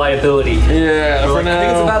just be a liability. Yeah. For I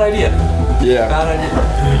think it's a bad idea. Yeah. Bad idea.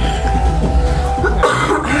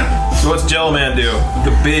 So what's Jello Man do?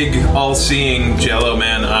 The big, all-seeing Jello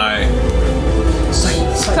Man eye.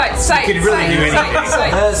 Sight. could really do anything.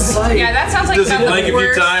 Sight. Yeah, that sounds like Does it the blink a few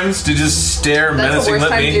worst. times to just stare That's the menacingly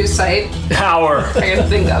worst at time to do me? sight Power, I can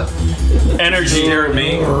think of. energy, Stare at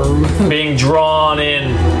me. being drawn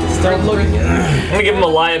in. Start looking at I'm gonna give him a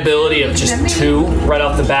liability of just 2 right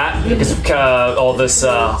off the bat because of all this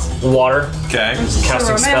water, Okay.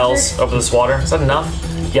 casting spells over this water. Is that enough?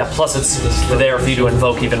 Yeah. Plus, it's there for you to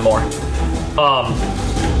invoke even more.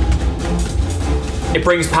 It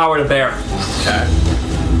brings power to bear Okay.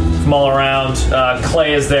 from all around.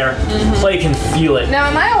 Clay is there. Clay can feel it. Now,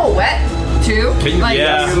 am I all wet too? Like,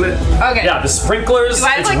 Yeah. Okay. Yeah, the sprinklers. Do I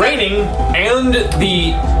have, It's like, a- raining, and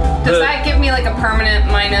Does that give me like a permanent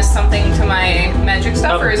minus something to my magic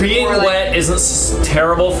stuff, or is it being more like wet isn't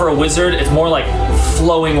terrible for a wizard. It's more like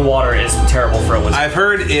flowing water is terrible for a wizard. I've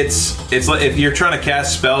heard it's like if you're trying to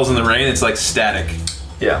cast spells in the rain, it's like static.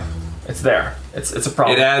 Yeah, it's there. It's a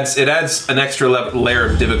problem. It adds an extra layer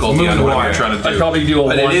of difficulty onto what you're trying to do. I'd probably do a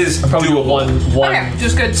but one. it is I'd probably do a doable. one. Okay,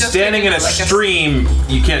 just good. Just Standing in a like stream,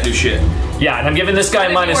 you can't do shit. Yeah, and I'm giving this guy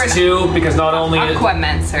What if you were -2 because not only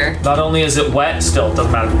Aquamancer. is it wet, still doesn't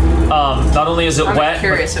matter. Not only is it I'm wet,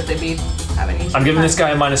 curious if they'd have any. I'm giving this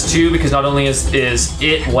guy a -2 because not only is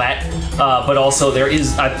it wet, but also there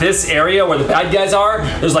is at this area where the bad guys are,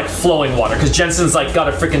 there's like flowing water because Jensen's like got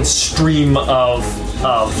a freaking stream of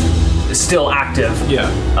still active. Yeah.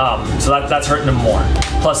 So that's hurting him more.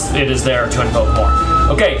 Plus, it is there to invoke more.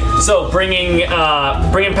 Okay, so bringing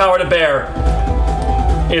power to bear.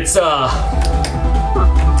 It's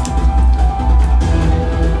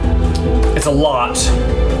a lot.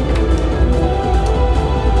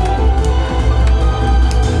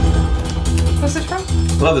 What's this from?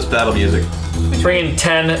 Love this battle music. Bringing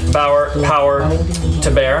 10 power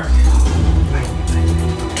to bear.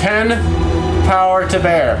 10 power to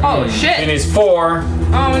bear. Oh It shit! is 4,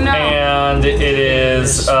 Oh no! and it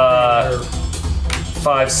is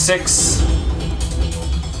 5, 6,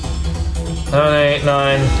 7, 8,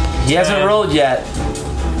 9. He hasn't 10. rolled yet.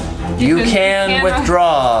 You can- can you can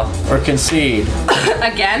withdraw or concede.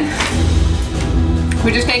 Again?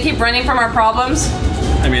 We just can't keep running from our problems.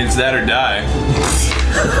 I mean, it's that or die.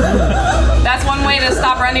 That's one way to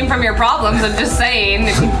stop running from your problems. I'm just saying.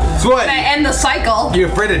 So what? To end the cycle. You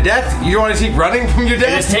afraid of death? You don't want to keep running from your It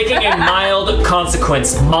is death? taking a mild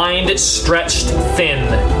consequence. Mind stretched thin.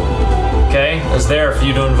 Okay? It's there for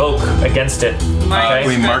you to invoke against it. Can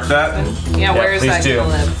we Okay? mark that? Yeah, where is please that do. gonna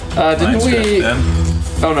live? Didn't Mine's we? then.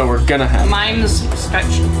 Oh no, we're gonna have. Mine's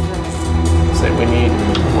stretched. So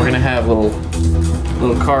we're gonna have little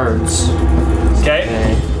cards. Okay?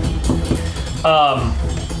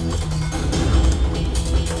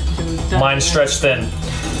 Mind stretched thin.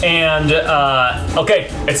 And, okay,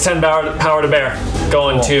 it's 10 power to bear.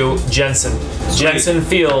 Going to Jensen. Jensen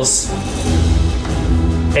feels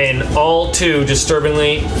an all too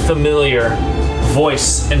disturbingly familiar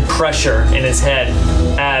voice and pressure in his head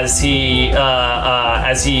as he's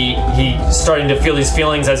starting to feel these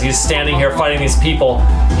feelings as he's standing here fighting these people.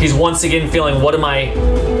 He's once again feeling,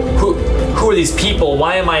 who are these people?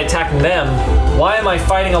 Why am I attacking them? Why am I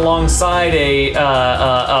fighting alongside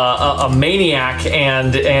a maniac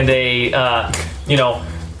and a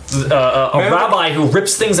rabbi who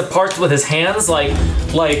rips things apart with his hands? Like,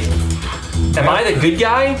 am I the good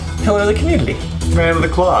guy? Pillar of the community. Man of the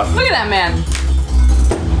cloth. Look at that man.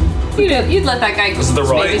 You'd let that guy. This is the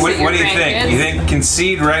right- babysit What do your you think? grandkids? You think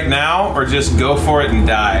concede right now, or just go for it and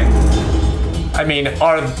die? I mean,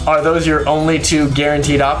 are those your only 2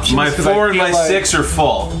 guaranteed options? My 'Cause I 4 and feel my like- 6 are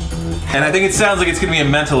full, and I think it sounds like it's gonna be a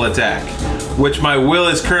mental attack, which my will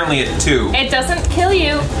is currently at 2. It doesn't kill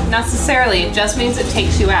you necessarily. It just means it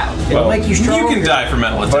takes you out. It'll make you stronger. You can die from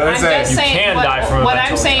mental But attack. is I'm that just you saying. can what die from a what I'm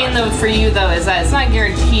mental saying attack. though for you though is that it's not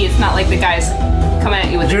guaranteed. It's not like the guy's coming at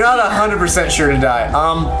you with. You're not 100% sure to die.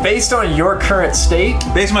 Based on your current state.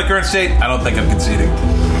 Based on my current state, I don't think I'm conceding.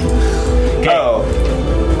 Oh.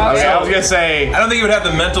 Okay, I was gonna say. I don't think you would have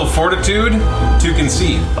the mental fortitude to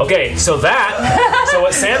concede. Okay, so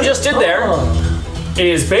what Sam just did there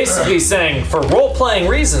is basically saying, for role-playing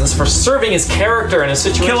reasons, for serving his character in a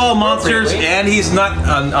situation, Kill all monsters, appropriately, and he's not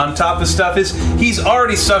on top of stuff. He's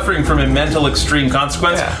already suffering from a mental extreme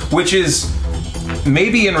consequence, Yeah. which is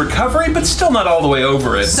maybe in recovery, but still not all the way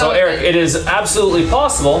over it. So Eric, it is absolutely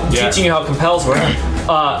possible, teaching you how compels work,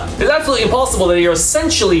 it's absolutely impossible that you're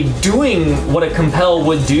essentially doing what a compel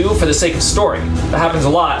would do for the sake of story. That happens a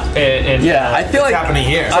lot in I feel like happening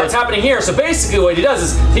here. So it's happening here. So basically what he does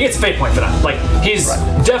is he gets a fate point for that. Like, he's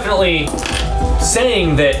definitely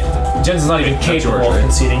saying that Jensen's not even capable of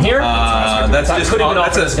conceding here. That's that just could have been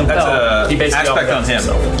offered as compel. that's He a basically aspect on outguns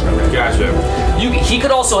him. himself. Gotcha. He could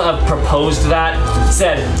also have proposed that,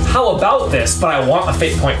 said, how about this, but I want a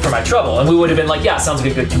fate point for my trouble. And we would have been like, yeah, sounds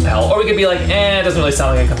like a good compel. Or we could be like, it doesn't really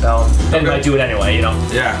sound like a compel. And I do it anyway, you know?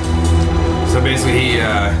 Yeah. So basically he,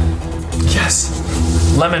 Yes.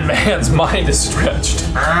 Lemon Man's mind is stretched.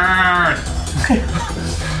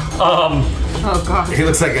 Oh god. he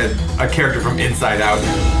looks like a character from Inside Out.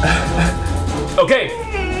 Okay.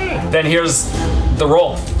 Then here's the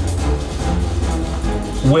roll.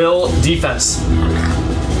 Will defense.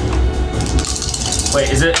 Wait,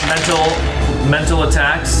 is it mental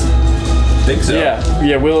attacks? Think so.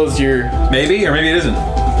 yeah, Will is your. Maybe, or maybe it isn't.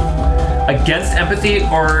 Against empathy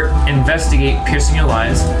or investigate, piercing your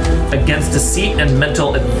lies. Against deceit and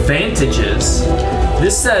mental advantages.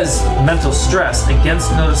 This says mental stress.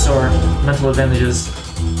 Against notice or mental advantages.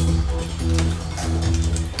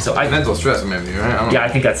 So Mental stress, maybe, right? I don't know. Yeah, I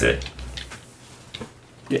think that's it.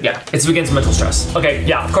 Yeah, it's against mental stress. Okay,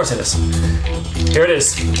 yeah, of course it is. Here it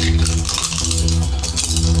is.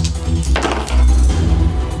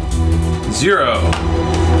 0.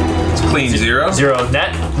 It's clean 0. 0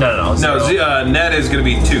 net? No. No, Zero. net is going to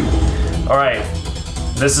be 2. All right.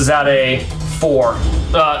 This is at a 4.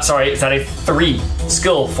 Sorry, it's at a 3.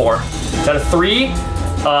 Skill 4. It's at a 3.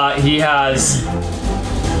 He has.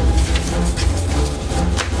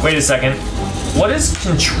 Wait a second. What is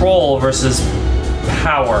control versus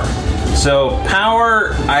power? So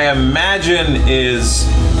power, I imagine, is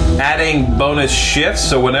adding bonus shifts.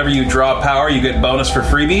 So whenever you draw power, you get bonus for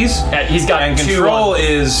freebies. He's got and 2 control on-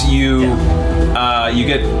 is you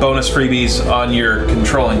get bonus freebies on your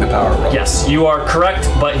controlling the power roll. Yes, you are correct,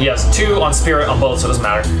 but he has 2 on spirit on both, so it doesn't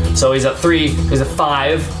matter. So he's at 3, he's at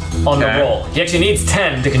 5 on the Okay. roll. He actually needs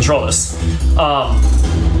 10 to control this.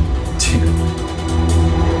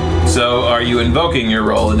 So are you invoking your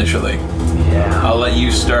roll initially? Yeah. I'll let you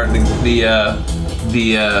start the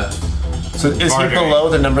So is he below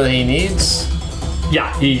the number that he needs?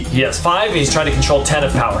 Yeah, he has 5, and he's trying to control 10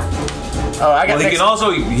 of power. Oh, I got.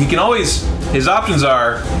 Well, he can always. His options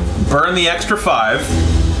are burn the extra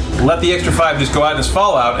 5, let the extra 5 just go out in his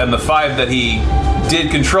fallout, and the 5 that he did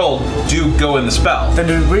control do go in the spell. Then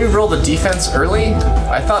did we roll the defense early?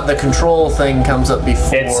 I thought the control thing comes up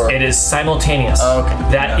before. It is simultaneous. Oh, okay.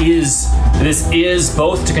 This is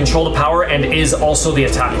both to control the power and is also the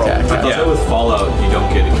attack roll. Okay. I thought Yeah. that with Fallout, you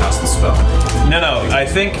don't get to cast the spell. No, I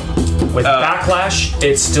think With backlash,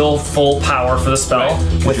 it's still full power for the spell. Right,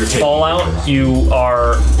 'cause With you're taking- fallout, you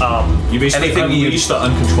are You basically Anything you- unleash the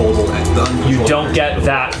uncontrollable. you don't get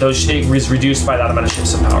that. Those it is reduced by that amount of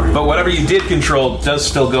shifts of power. but whatever you did control does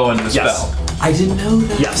still go into the Yes. spell. I didn't know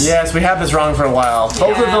that. Yes. Yes, we had this wrong for a while.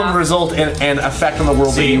 Both of them result in an effect on the world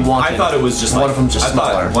that See, you wanted. I thought it was just one like, of them just I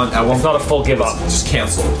thought smaller. at one It's not a full give up. just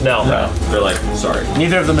cancel. No. They're like, sorry.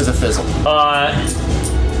 Neither of them is a fizzle.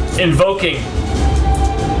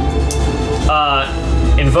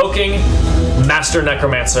 Invoking Master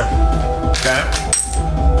Necromancer. Okay.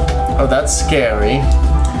 Oh, that's scary.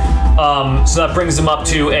 So that brings him up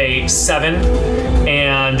to a 7,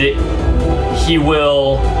 and he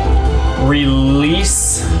will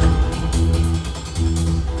release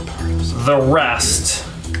the rest.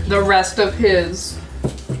 The rest of his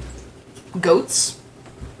goats.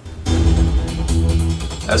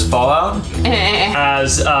 As Fallout?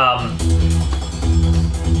 as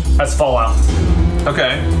Fallout.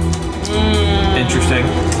 Okay. Interesting.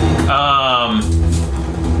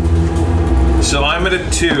 So I'm at a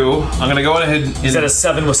 2. I'm gonna go ahead Is that a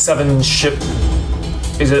 7 with 7 ship?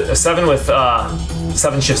 Is it a 7 with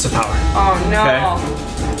 7 shifts of power? Oh no.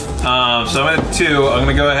 Okay. So I'm at a 2. I'm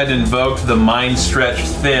gonna go ahead and invoke the Mind Stretched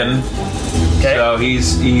Thin. Okay. So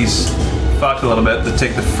he's fucked a little bit to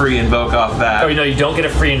take the free invoke off that. Oh, no, you don't get a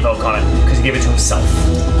free invoke on it because he gave it to himself.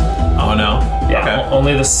 Oh no. Yeah, Okay.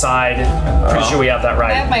 only the side. Pretty sure we have that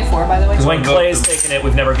I have right. my 4, by the way. Because when Clay's taken it,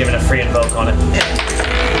 we've never given a free invoke on it.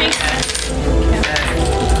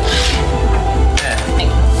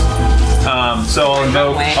 So I'll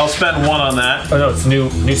invoke. I'll spend 1 on that. Oh no, it's new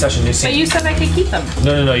session, new But scene. you said I could keep them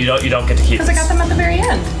No, you don't get to keep. because I got them at the very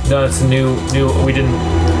end. No, it's a new. We didn't.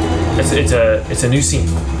 It's a new scene.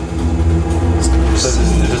 So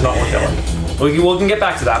it does not work that way. We can get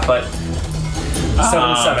back to that, but 7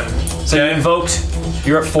 and 7. So you Okay. invoked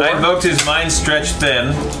You're at 4. I invoked his mind stretched thin,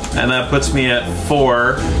 and that puts me at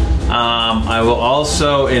 4. I will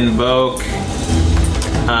also invoke.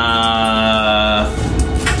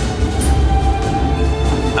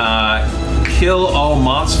 Kill all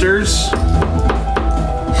monsters.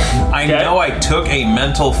 I know I took a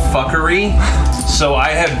mental fuckery, so I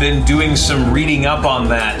have been doing some reading up on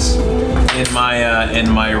that in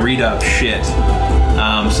my read up shit.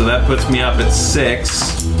 So that puts me up at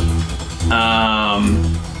 6.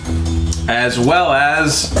 As well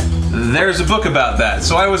as there's a book about that,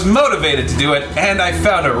 so I was motivated to do it, and I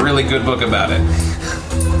found a really good book about it.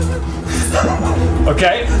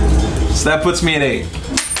 Okay. So that puts me at 8.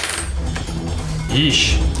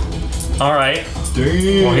 Yeesh. All right.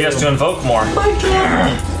 Well, he has to invoke more.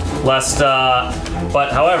 Lest,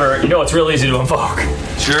 but however, you know it's real easy to invoke.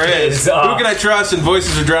 Sure is. Who can I trust? And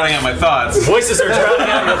voices are drowning out my thoughts. Voices are drowning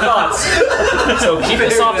out your thoughts. So keep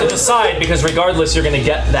this off to the side because regardless, you're going to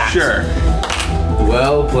get that. Sure.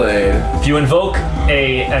 Well played. If you invoke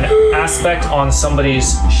an aspect on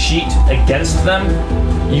somebody's sheet against them,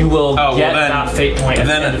 you will get that fate point at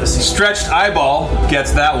the end of the scene. Stretched eyeball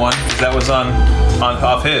gets that one. That was on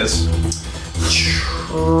off his.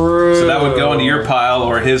 True. So that would go into your pile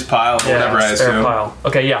or his pile or whatever I assume. Pile.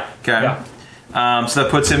 Okay, yeah. Okay. Yeah. So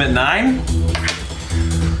that puts him at 9.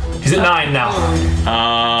 He's at 9 now.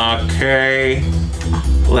 Okay.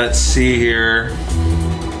 Let's see here.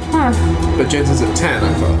 But Jensen's at 10,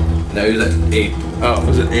 I thought. No, he was at 8. Oh,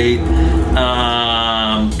 was it 8?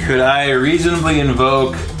 Could I reasonably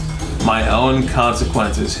invoke my own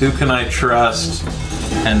consequences? Who can I trust?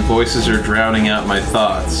 And voices are drowning out my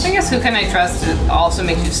thoughts. I guess who can I trust also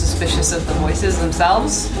makes you suspicious of the voices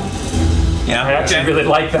themselves. Yeah, I actually really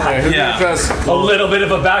like that. Yeah. A little bit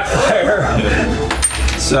of a backfire.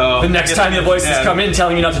 So the next time the voices come in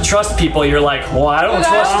telling you not to trust people, you're like, well, I don't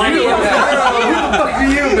trust you. Fuck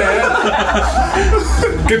you,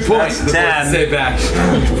 man. Good point. Stay back.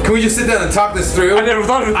 Can we just sit down and talk this through? I never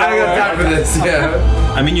thought of it that I don't got time for this.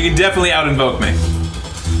 Yeah. I mean, you can definitely out-invoke me.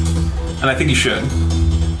 And I think you should.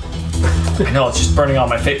 I know, it's just burning all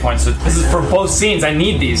my fate points. So this is for both scenes. I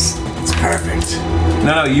need these. It's perfect.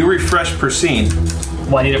 No, you refresh per scene.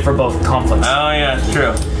 Well, I need it for both conflicts. Oh, yeah,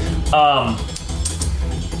 true.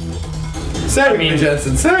 Sorry,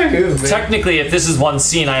 Jensen. Sorry, man. Technically, if this is one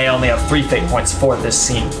scene, I only have 3 fate points for this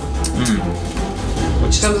scene.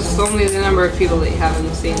 Which is, Because it's only the number of people that you have in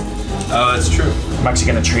the scene. Oh, that's true. I'm actually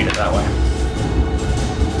going to treat it that way.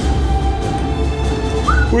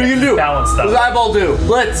 What are you gonna do? Balance that. What does eyeball do?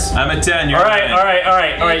 Blitz. I'm at 10. You're All at right,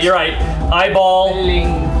 9. all right. You're right. Eyeball.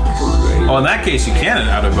 Well, in that case, you can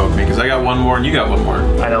out-invoke me because I got one more and you got one more.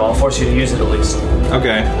 I know. I'll force you to use it at least.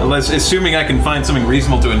 Okay, assuming I can find something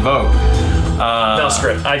reasonable to invoke. No,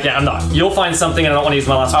 screw it. I can't. I'm not. You'll find something, and I don't want to use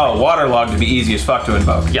my last. Oh, waterlog to be easy as fuck to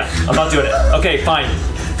invoke. Yeah, I'm not doing it. Okay, fine.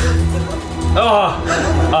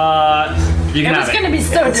 You can have it. It's gonna be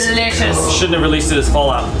so delicious. Shouldn't have released it as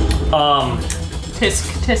Fallout.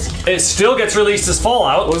 Tisk. It still gets released as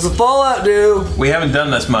Fallout. What does the Fallout do? We haven't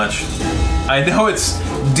done this much. I know it's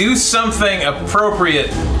do something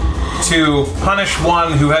appropriate to punish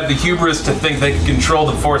one who had the hubris to think they could control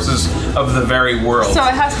the forces of the very world. So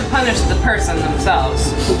it has to punish the person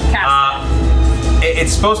themselves who cast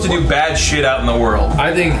It's supposed to do bad shit out in the world.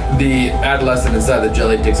 I think the adolescent inside the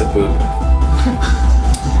jelly takes a poop.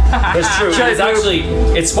 That's true. It's actually,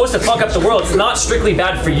 it's supposed to fuck up the world. It's not strictly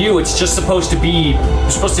bad for you. It's just supposed to be.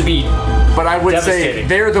 But I would say devastating.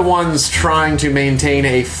 they're the ones trying to maintain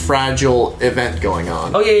a fragile event going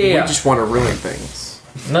on. Oh, yeah. We just want to ruin things.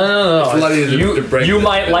 No. It's bloody to break You it.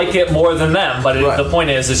 might like it more than them, but Right. the point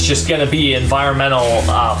is, it's just going to be environmental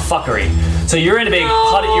fuckery. So you're in a big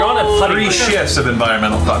you're on a putting 3 green. shifts of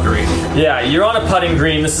environmental fuckery. Yeah, you're on a putting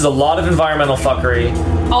green. This is a lot of environmental fuckery.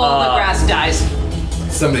 all the grass dies.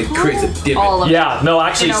 Somebody creates a divot. All of it. Yeah, no,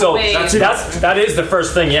 actually, In a so way. that is the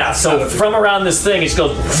first thing. Yeah, so from around this thing, it just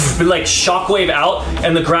goes like shockwave out,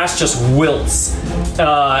 and the grass just wilts.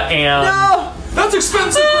 And That's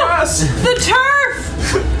expensive grass! The turf!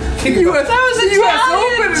 That was a US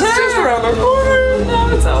Open! It's just around the corner!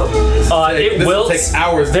 No, it's over. it This will wilts. take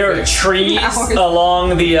hours to There are fix. trees Hours.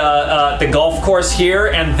 along the golf course here,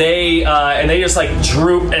 and they just like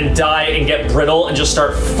droop and die and get brittle and just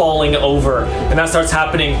start falling over. And that starts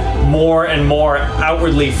happening more and more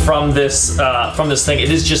outwardly from this thing.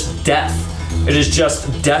 It is just death. It is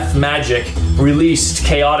just death magic released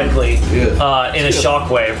chaotically in a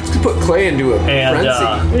shockwave. Put Clay into a And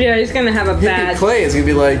frenzy. Yeah, he's gonna have a Hitting bad. Clay is gonna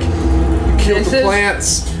be like, you killed This the is-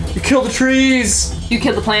 plants, you killed the trees. You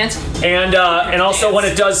kill the plant. And also when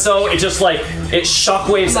it does so, it just like it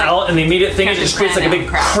shockwaves Like, out, and the immediate thing is it just creates like a big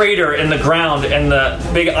crater in the ground, and the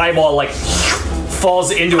big eyeball like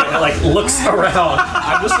falls into it and it like looks around.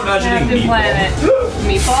 I'm just imagining Captain Planet.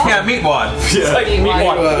 Meatball? Yeah, meatwad. It's like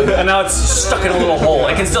meatwad, and now it's stuck in a little hole.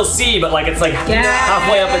 It can still see, but like it's like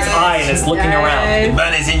halfway up its eye, and it's looking around.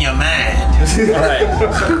 But it's in your mind. All right.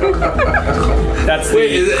 That's the.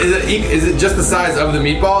 Wait, is it just the size of the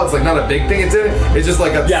meatball? It's like not a big thing. It's in it. It's just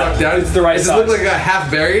like a sucked down. It's the right Does size. it look like a half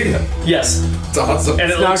buried? Yes. It's awesome.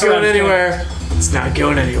 And it Not looks going around anywhere. It's not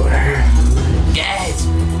going anywhere.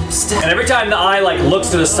 And every time the eye like looks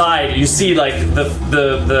to the side, you see like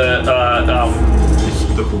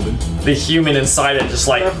the human inside it just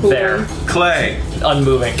like there, Clay.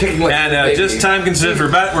 unmoving. And just time considers, we're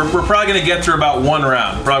probably going to get through about one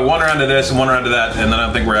round. Probably one round of this and one round of that, and then I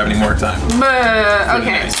don't think we're having any more time.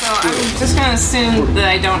 Okay, so I'm just gonna assume that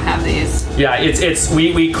I don't have these. Yeah, it's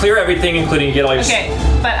we clear everything, including get all your. Okay,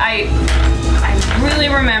 but I really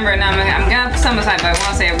remember, now I'm gonna put some aside, but I want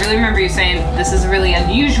to say I really remember you saying this is really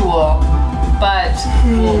unusual, but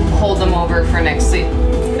we'll hold them over for next thing.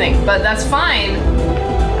 But that's fine.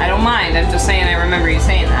 I don't mind. I'm just saying I remember you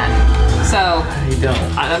saying that. So You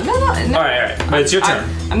don't. no. All right. But it's your turn.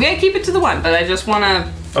 I'm gonna keep it to the one, but I just want to.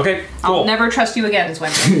 Okay. Cool. I'll never trust you again, is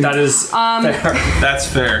Wendy. That is fair. That's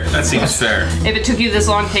fair. That seems fair. If it took you this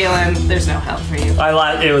long, Kaylin, there's no help for you. It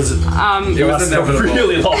was. It was lasted a inevitable.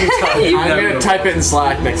 really long time. I'm gonna type it in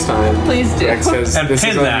Slack next time. Please do. It says And this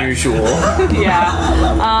pin is that. unusual.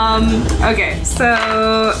 Yeah. Okay,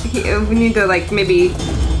 so we need to like maybe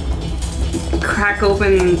crack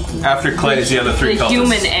open After Clay's the other three the cultists.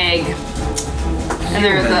 human egg. And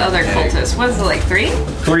there are the other cultists. What is it, like 3?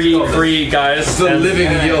 Three guys. The and, living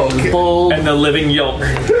yolk. and the living yolk.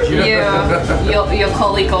 You'll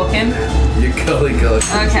Cully Culkin. You gully gully.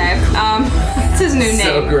 Okay. What's his new name?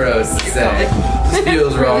 So gross to say. This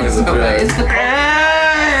feels wrong as a It's threat. the so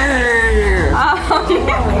bad.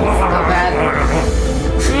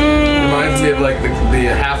 Reminds me of like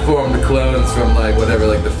the half-formed clones from like whatever,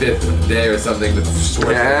 like the 5th day or something. With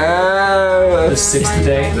Schwarzenegger. The Sixth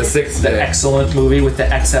Day. The 6th day. Excellent movie with the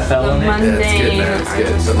XFL in it. Yeah, it's good, man. It's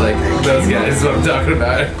good. But like those guys is what I'm talking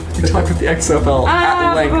about. We talked with the XFL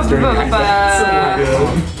at length during the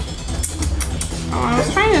I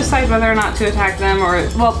was trying to decide whether or not to attack them, or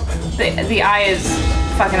the eye is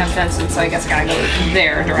fucking offensive, so I guess I gotta go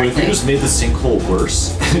there What if you directly. just made the sinkhole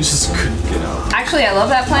worse and just couldn't get out? Actually, I love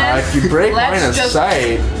that plan. If you break line Let's of just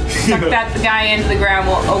sight, suck that guy into the ground.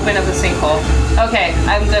 We'll open up the sinkhole. Okay,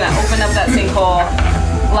 I'm gonna open up that sinkhole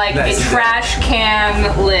like Nice. a trash can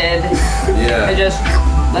lid. Yeah. I just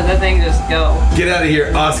let the thing just go. Get out of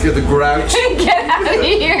here, Oscar the Grouch. Get out of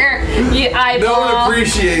here, you No one eyeball.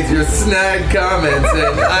 appreciates your snide comments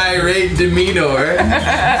and irate demeanor.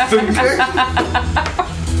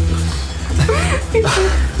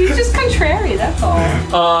 He's just contrary. That's all.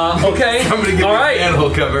 Okay. Somebody give All me right. a manhole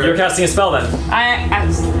cover. You're casting a spell then. How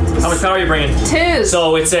How much power are you bringing? 2.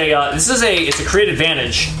 So it's a it's a create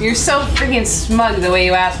advantage. You're so freaking smug the way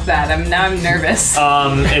you ask that. I'm nervous. It's Go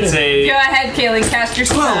a ahead, Kaylin. Cast your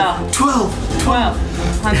spell.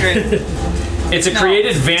 1200. it's a create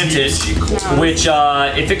advantage, which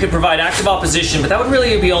if it could provide active opposition, but that would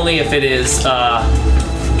really be only if it is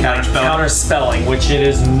counter spelling, which it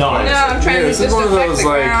is not. No, I'm trying Yeah, to this is just one of affect those, the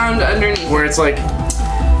like, ground underneath. where it's like,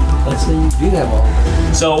 Let's say you do have all.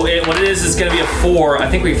 So what it is going to be a 4. I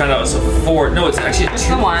think we found out it was a 4. No, it's actually a Just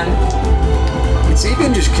 2. the one. it's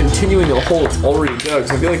even just continuing the hole it's already dug.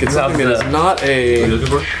 So I feel like it's something that is not What are you a. looking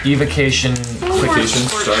for? Evocation. Application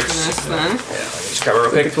starts. Just grab it real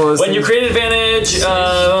quick. It's one of those When you things- create advantage,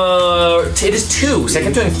 it is 2. So I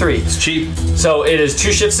kept doing 3. It's cheap. So it is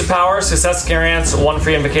 2 shifts of power, success grants 1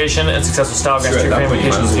 free invocation, and successful style grants Sure, 2 at free that point, you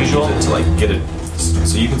might invocations as as well usual. use it to like get it.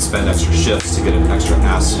 So you can spend extra shifts to get an extra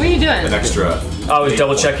ass. What are you doing? An extra. I was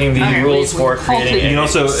double checking the Alright, rules we- for we creating halted. You can a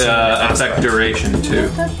also affect duration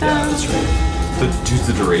too. Yeah, that's right.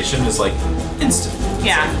 The duration is like instant.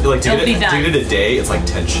 Yeah. Like to It'll get, be it, to done. get it a day, it's like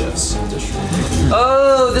 10 shifts.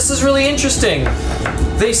 Oh, this is really interesting.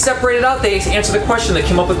 They separated out. They answered the question that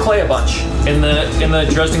came up with Clay a bunch in the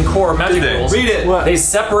Dresden Core magic Did they? rules. Read it. What? They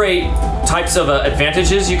separate types of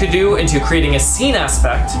advantages you could do into creating a scene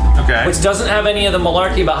aspect, Okay. which doesn't have any of the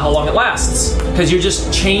malarkey about how long it lasts, because you're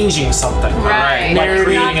just changing something. Right. Like You're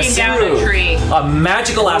creating a knocking down screw. a tree. A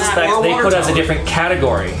magical aspect or they water put as a tower. different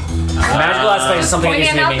category. Magical aspect is something that needs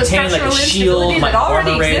to Pointing be out the maintained, like a structural shield, instability like that already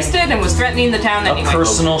armor rating, existed and was threatening the town a anyway.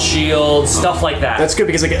 personal shield, stuff like that. That's good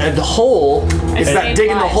because like a hole is I that saved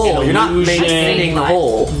digging the lives. hole. You're not Illusion. maintaining the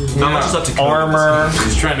hole. Not much is up to code. armor.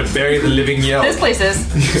 He's trying to bury the living yell. This place is.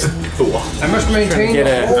 I must maintain. Get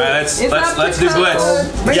it. All right, let's do blitz.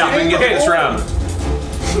 Yeah, We can get to this round.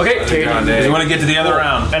 Okay, You want to get to the other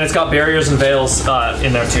round? and it's got barriers and veils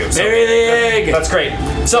in there too. So Bury the egg. that's great.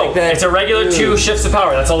 So Like that. it's a regular 2 shifts of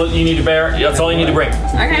power. That's all that you need to bear. That's all you need to bring.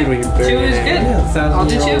 Okay. 2 is good. I'll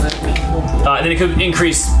do 2. And then it could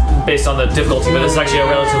increase based on the difficulty, but it's actually a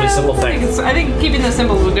relatively simple thing. I think keeping this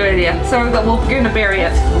simple is a good idea. So we're going to bury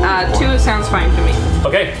it. 2 sounds fine to me.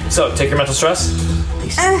 Okay, so take your mental stress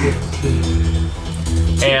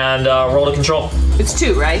and roll to control. It's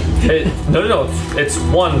 2, right? No. It's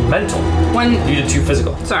 1 mental. 1. You did 2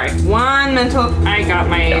 physical. Sorry. 1 mental. I got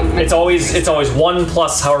my. It's always 1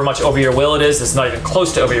 plus however much over your will it is. It's not even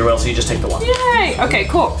close to over your will, so you just take the 1. Yay! Okay,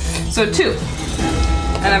 cool. So 2.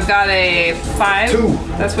 And I've got a 5. 2.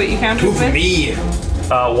 That's what you counted 2 for with? me.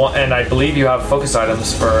 1, and I believe you have focus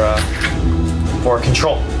items for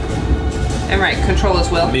control. And right, control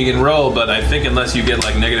as will. You can roll, but I think unless you get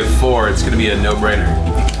like -4, it's going to be a no-brainer.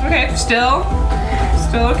 Okay, still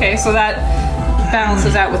okay. So that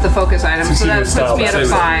balances out with the focus item. So that puts me at a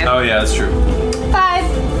 5. Oh yeah, that's true. 5.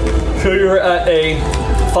 So you're at a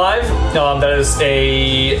 5. That is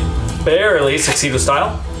a barely succeed with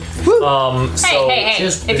style. Hey.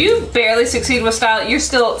 If you barely succeed with style, you're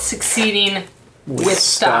still succeeding with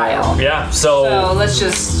style. Yeah, So so let's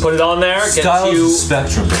just. put it on there. Get Style is you a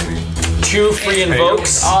spectrum, baby. 2 free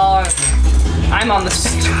invokes. I'm on the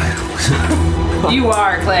spectrum. You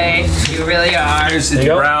are, Clay. You really are. Here's you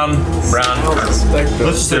go. brown. Let's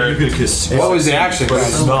just say you could kiss. What was the action? But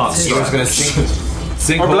it's not. He was gonna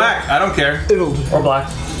sink Or black. I don't care. Or black,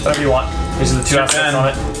 whatever you want. These are the 2 assets on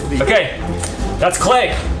it. Okay, that's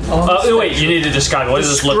Clay. Wait, you need to describe it. What does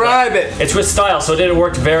this look like? Describe it. It's with style, so it did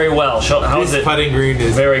work very well. How is it? Putting green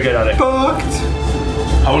is Very good at it.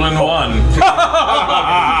 Hole in 1.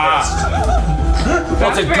 Well,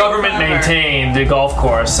 it's a very government clever. maintained golf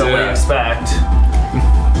course, so what do you Yeah. expect?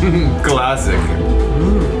 classic.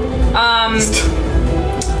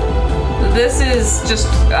 This is just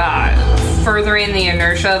furthering the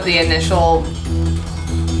inertia of the initial.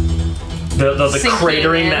 The Sinking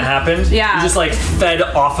cratering in. that happened? Yeah. You just like fed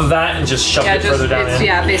off of that and just shoved it further down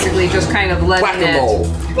in? Basically just kind of letting Whack-a-mole.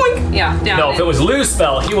 it. Yeah, down. No, if it was Lou's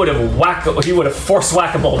spell, he would have force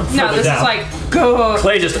whack-a-mole No, further this down. is like go.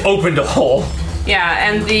 Clay just opened a hole. Yeah,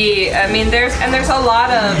 and there's a lot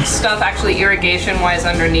of stuff actually irrigation-wise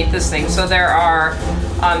underneath this thing. So there are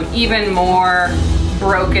even more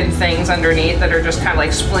broken things underneath that are just kind of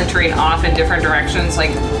like splintering off in different directions, like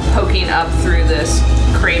poking up through this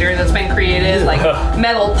crater that's been created, like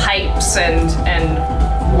metal pipes and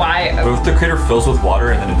why. What if the crater fills with water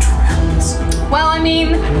and then it drowns? Well, I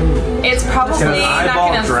mean, it's probably Can an not eyeball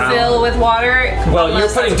going to drown? fill with water. Well, you're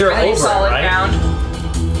unless putting it's dirt really over it, solid right?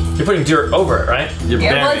 ground. You're putting dirt over it, right? You're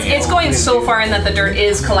Yeah, well, burying it's going so far in that the dirt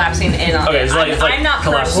is collapsing in on Okay, it. it's like- it's like I'm not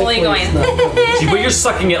collapsing. personally going. See, but you're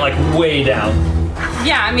sucking it like way down.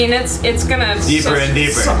 Yeah, I mean it's gonna Deeper and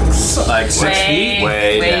deeper. Like 6 feet?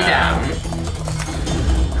 way down.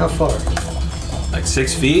 How far? Like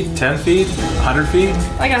 6 feet? 10 feet? 100 feet?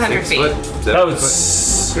 Like 100 feet That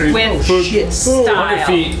was with 100 style.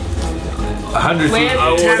 feet. 100 feet. With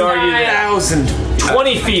I would argue that 1,000.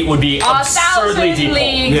 20 feet would be absurdly 1,000 deep hole.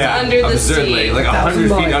 leagues Yeah, under the absurdly. sea. Like 100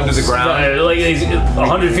 feet under the ground. Like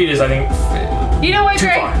 100 feet is, I think, You know what, too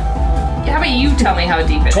Greg? far. How about you tell me how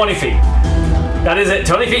deep it is? 20 feet. That is it.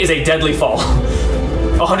 20 feet is a deadly fall.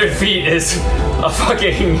 100 feet is a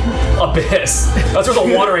fucking abyss. That's where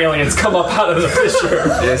the water aliens come up out of the fissure.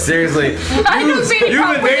 Yeah, seriously. I don't see any You've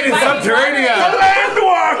problem with invaded inviting Subterranea.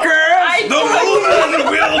 I The Moon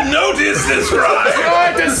will notice this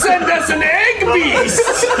crime! To send us an egg beast.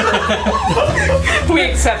 We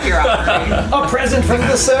accept your offering. A present from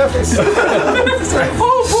the surface.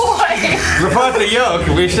 Oh boy! Report the yoke.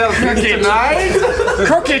 We shall cook it tonight.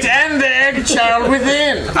 Cook it and the egg child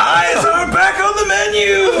within. Eyes are back on the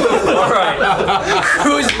menu! All right.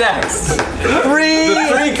 Who's next?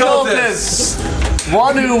 Three cultists.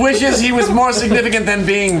 One who wishes he was more significant than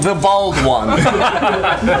being the bald one. We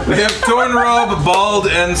have Torn Robe, Bald,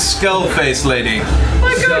 and Skull-Face Lady.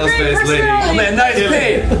 Skull-face lady. Man, nice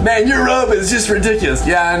paint. Man, your robe is just ridiculous.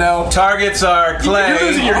 Yeah, I know. Targets are Clay, You're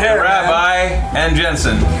losing your hair, Rabbi, and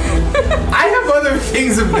Jensen. I have other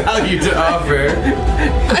things of value to offer.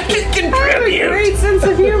 I can contribute. Great sense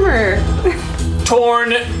of humor.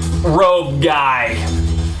 Torn robe guy.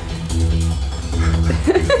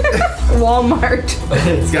 Walmart.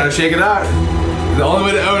 It's gotta shake it out. The only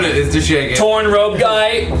way to own it is to shake it. Torn robe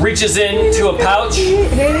guy reaches into a pouch,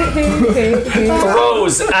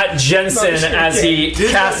 throws at Jensen as he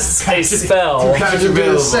casts a spell.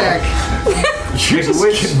 Sack.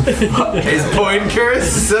 Is point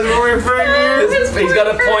curse? Is that what we're referring to? He's got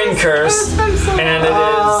a point curse, and it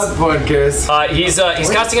is. Point curse. He's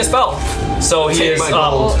casting a spell, so he is.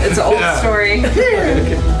 It's an old story.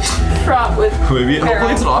 Fraught with Maybe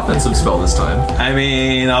hopefully it's an offensive spell this time. I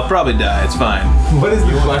mean, I'll probably die. It's fine. What is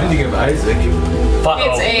the Binding of Isaac?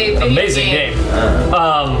 It's a video amazing game.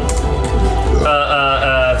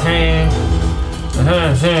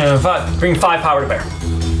 Five. Bring 5 power to bear.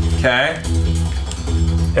 Okay.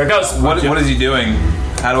 Here it goes. What is he doing?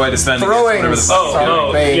 How do I defend against Throwing. whatever the fuck?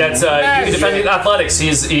 Oh, yeah, it's you can defend with athletics.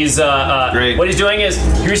 He's Great. What he's doing is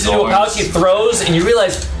he reaches into a pouch, he throws, and you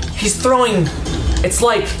realize he's throwing. It's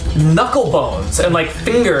like knuckle bones and like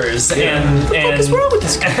fingers and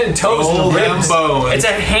toes and ribs. Bones. It's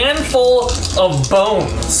a handful of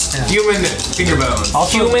bones, Human finger bones.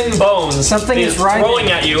 human bones. Something he's is writhing.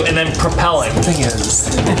 throwing at you and then propelling.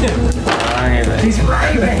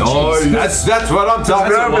 Oh, that's what I'm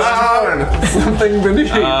talking about. Something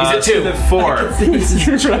beneath. He's at 2. 4. I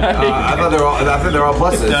thought they're all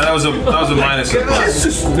pluses. No, that was a minus and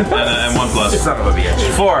one plus. Son of a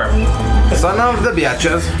bitch. 4. Son of the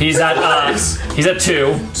bitches. He's at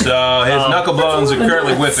 2. So his knuckle bones are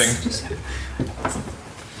currently whipping.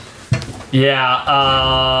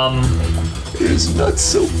 Yeah. It's not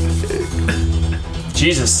so.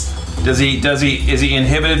 Jesus. Is he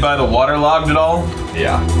inhibited by the waterlogged at all?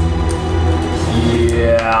 Yeah.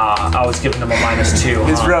 Yeah. I was giving him a -2.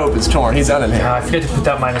 His robe is torn. He's uninhibited. I forget to put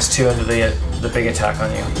that -2 into the big attack on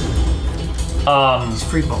you. It's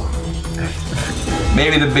free ball.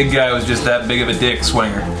 Maybe the big guy was just that big of a dick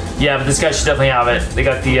swinger. Yeah, but this guy should definitely have it. They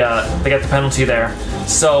got the penalty there.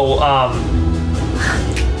 So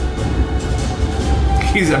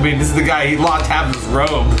This is the guy, he lost half of his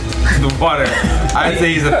robe in the water. I'd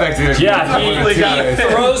say he's affected. yeah, he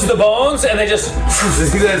throws the bones and they just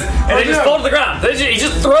He says, and they just fall to the ground. He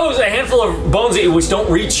just throws a handful of bones at you which don't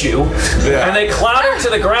reach you, and they clatter to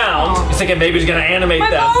the ground. You're thinking maybe he's gonna animate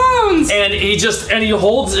them. bones! And he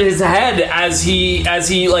holds his head as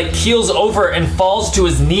he like keels over and falls to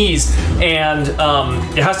his knees, and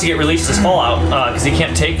it has to get released as fallout because he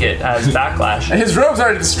can't take it as backlash. And his robe's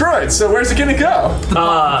already destroyed, so where's it gonna go?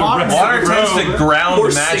 Water tends to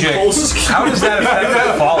ground magic. How does that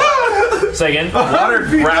affect fallout? Say again. Water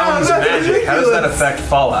grounds magic. How does that affect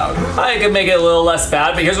fallout? I could make it a little less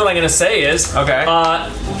bad, but here's what I'm gonna say is, Okay.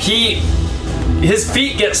 his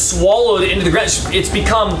feet get swallowed into the ground.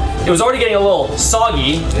 It was already getting a little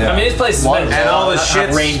soggy. Yeah. I mean, this place has been And all the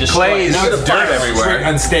shit's rain clay destroyed. is dirt everywhere.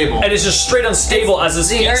 unstable. And it's just straight unstable as his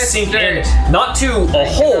feet earth's sink in, dirt. not to a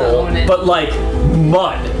hole, own it. but like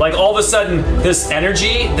mud. Like all of a sudden, this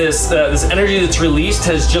energy that's released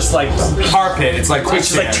has just like Tar pit. It's like it's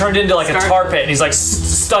just like quicksand. turned into like a tar pit, and he's like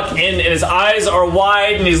stuck in, and his eyes are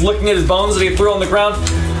wide, and he's looking at his bones that he threw on the ground.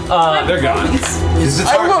 They're gone. It's a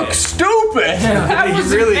tar I look pit. stupid. That He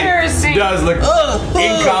was really embarrassing. does look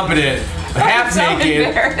incompetent. Half so naked.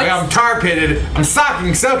 embarrassed. Like I'm tar pitted. I'm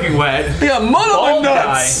soaking wet. Yeah, mud on Bald my guy.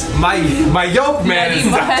 nuts. My yoke man is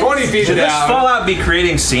Nutty 20 feet Should this down. fallout be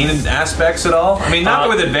creating scene aspects at all? I mean, not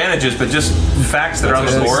with advantages, but just facts that are on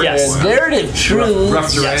the board. Yes. Narrative truth.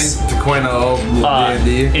 Rough terrain Yes. to coin a old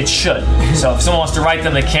D&D. It should. So if someone wants to write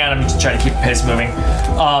them, they can. I'm just trying to keep the pace moving.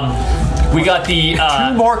 We got the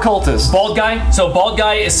More cultists. bald guy. So bald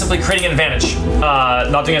guy is simply creating an advantage.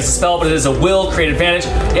 Not doing it as a spell, but it is a will create advantage.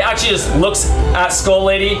 He actually just looks at Skull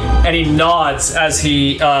Lady and he nods as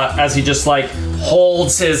he just like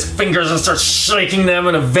holds his fingers and starts shaking them,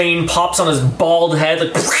 and a vein pops on his bald head,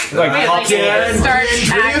 like Wait, like pops in. it started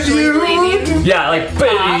actually bleeding. Yeah, like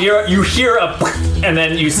but you hear a and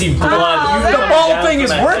then you see blood. Oh, The coming bald down thing from is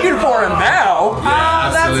that working for him now. Oh,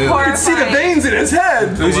 that's absolutely. horrifying. See the veins in his head.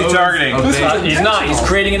 Who's he targeting? He's not. He's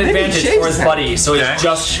creating an advantage for his buddy, so he's Okay.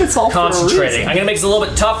 just It's all for a concentrating. reason. I'm gonna make this a little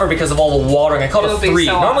bit tougher because of all the watering. I called It'll it be 3.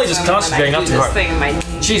 so Normally awesome just when concentrating, I not do too this hard. thing in my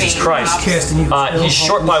Jesus vein Christ. pops. He's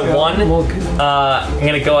short by 1. I'm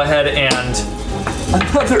gonna go ahead and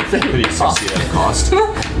Another vein. Pretty associated cost.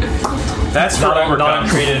 That's for not overcome.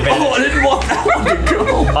 created Oh, advantage. I didn't want that one to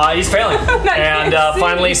go. He's failing. And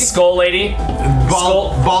finally, Skull Lady.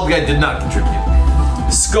 Bald guy did not contribute.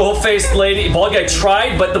 Skull-faced lady. Bald guy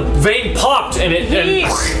tried, but the vein popped and it He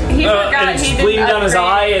forgot and it's he didn't bleeding down his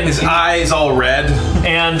upgrade. eye and His eyes all red. Oh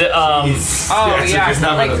yeah, just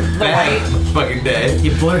having like a the bad white. fucking day.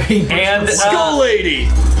 You blurry. and Skull lady.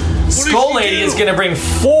 Skull Lady is gonna bring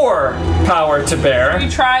 4 power to bear. We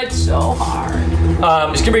tried so hard.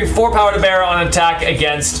 She's gonna bring 4 power to bear on an attack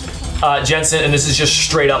against Jensen, and this is just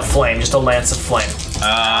straight up flame, just a lance of flame.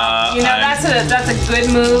 That's a good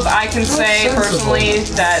move. I can say personally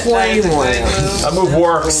that is a good move. That move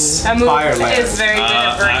works. That move is very good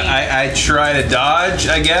at burning. I try to dodge,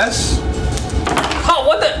 I guess. Oh,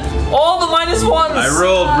 what the? All the -1s. I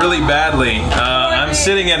rolled really badly. I'm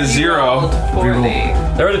sitting at a 0.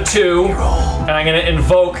 They're at a 2, and I'm gonna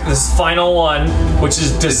invoke this final one, which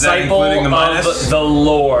is Disciple including the minus? of the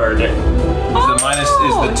Lord. Is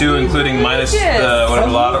the 2 including minus the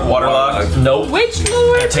whatever waterlog? Nope. Which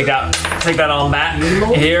Lord? Take that on back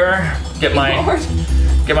here. Get my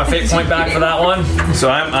fate point back for that one. So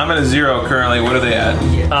I'm at a 0 currently. What are they at?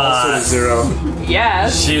 Also 0.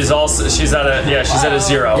 Yes. She's at a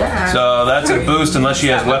 0. So that's a boost unless she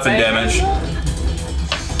has weapon damage.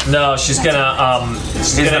 No, she's gonna.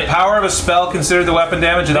 Is the power of a spell considered the weapon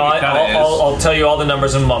damage? I think it kinda is. I'll tell you all the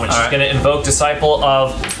numbers in a moment. She's gonna invoke Disciple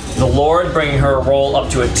of the Lord, bringing her roll up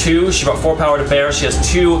to a 2. She brought 4 power to bear. She has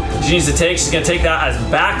 2. She needs to take. She's gonna take that as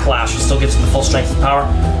backlash. She still gives her the full strength of power.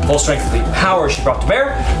 Full strength of the power she brought to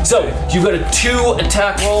bear. So you've got a 2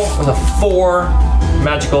 attack roll with a 4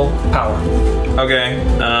 magical power. Okay.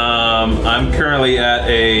 I'm currently at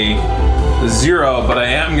a 0, but I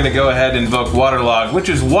am gonna go ahead and invoke Waterlog, which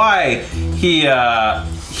is why he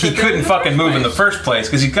couldn't fucking move in the first place,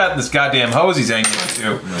 because he's got this goddamn hose he's angry to.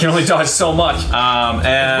 You can only dodge so much.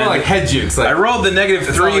 And More like head jukes. Like, I rolled the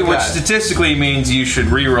 -3, like which that. statistically means you should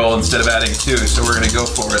re-roll instead of adding 2, so we're gonna go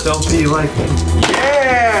for it. Don't be like me.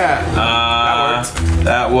 Yeah!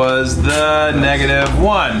 That was the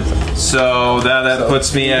 -1. So that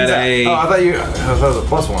puts me at a... Oh, I thought that was a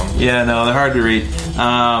 +1. Yeah, no, they're hard to read.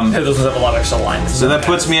 Those ones have a lot of extra lines. So that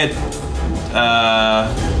puts me at... it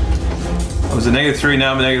was a -3,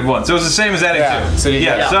 now I'm at -1. So it was the same as adding 2.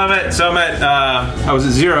 So I'm at I was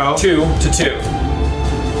at 0. 2 to 2.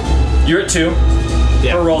 You're at 2.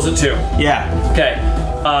 Yeah. Her roll's at 2. Yeah. Okay.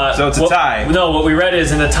 So it's a tie. No, what we read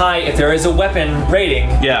is in a tie, if there is a weapon rating,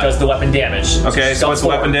 Yeah. it does the weapon damage. Okay, so what's the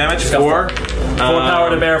weapon damage? 4? 4 power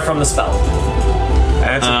to bear from the spell.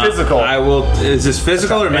 And it's a physical. Is this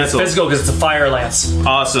physical or It's mental? physical because it's a fire lance.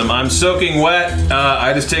 Awesome. I'm soaking wet.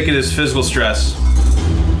 I just take it as physical stress.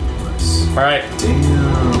 All right.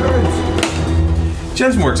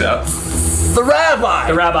 Jensen works out. The rabbi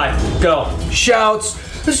The rabbi, go. shouts,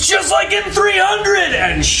 "It's just like in 300!"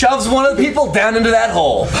 and shoves one of the people down into that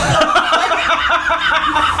hole.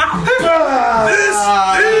 This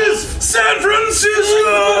is San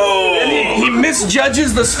Francisco! He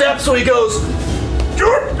misjudges the steps, so he goes,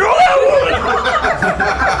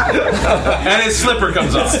 And his slipper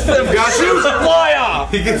comes off. shoes fly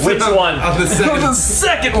off. He gets Which it on- one? On the The second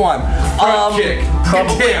second one. kick.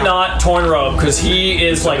 Probably Damn. not Torn Robe because he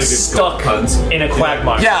is like stuck in a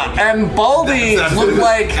quagmire. Yeah, and Baldy looked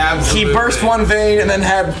like he Absolutely. burst one vein and then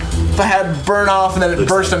had burn off and then it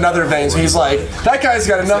burst another vein. So he's like, that guy's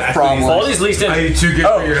got enough problems. Baldy's least in. Are you too good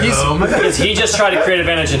for your home? Because he just tried to create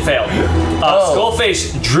advantage and failed.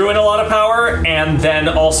 Skullface drew in a lot of power and then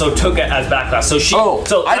also took it as backlash. So she. Oh,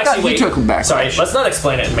 so I thought he took backlash. Sorry, let's not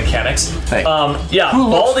explain it in mechanics. Hey. Yeah, Who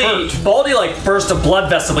looks Baldy like burst a blood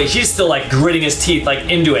vessel, but he's still like gritting his teeth like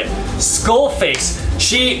into it. Skullface,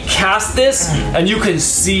 she cast this and you can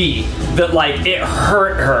see that like it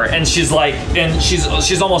hurt her and she's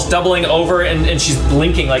she's almost doubling over and she's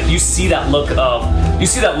blinking. Like you see that look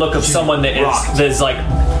of someone that is like,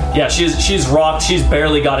 yeah, she's rocked. She's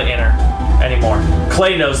barely got it in her anymore.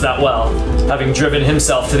 Clay knows that well, having driven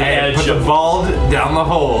himself to the edge Put the of bald down the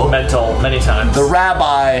hole. mental many times. The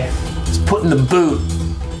rabbi is putting the boot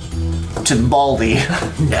to Baldy.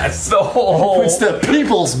 Yes, the whole It's the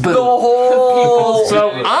people's boot. whole.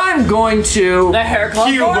 So I'm going to The hair club.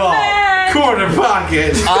 Cue ball. Corner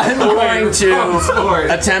pocket. I'm going Oh, to Lord.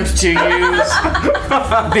 attempt to use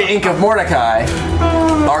the Ink of Mordecai.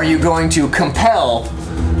 Are you going to compel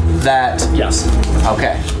that? Yes.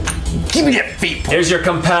 Okay. Give me that feet. Here's your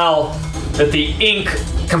compelling the ink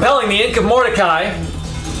of Mordecai.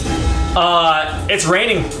 It's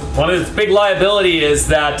raining. One of its big liability is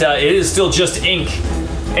that it is still just ink,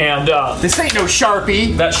 and This ain't no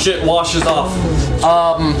Sharpie. that shit washes off.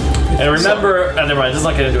 And remember, never mind. Let's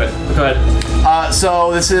not get into it. Go ahead.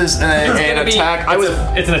 So this is an attack.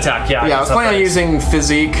 It's an attack. Yeah. Yeah, I was planning on using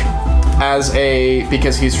Physique as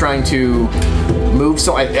because he's trying to move.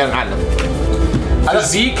 So I don't know.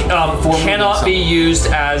 Physique cannot be used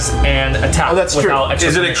as an attack. Oh, that's true. without Is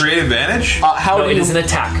it a explanation. creative advantage? How No, do it you? is an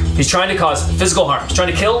attack. He's trying to cause physical harm. He's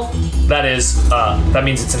trying to kill. That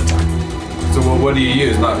means it's an attack. So what do you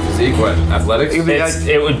use? Not physique, what? Athletics?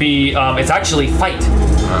 It would be. It's actually fight.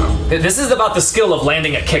 Oh. This is about the skill of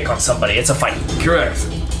landing a kick on somebody. It's a fight. Correct.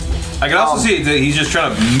 I can also see that he's just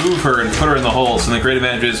trying to move her and put her in the hole. So the great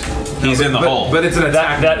advantage is he's in the hole. But it's an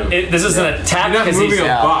attack. This is an attack You're not because moving a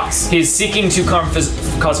box. he's seeking to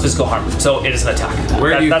cause physical harm. So it is an attack.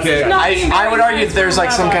 Where do you that's the kick? attack. I would argue that there's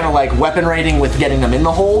like some kind of like weapon rating with getting them in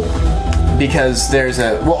the hole, because there's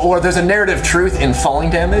a narrative truth in falling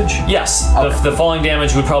damage. Yes, the falling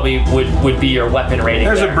damage would be your weapon rating.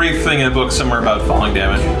 There's there. a brief thing in a book somewhere about falling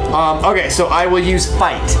damage. Okay, so I will use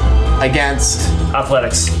fight against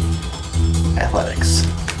athletics.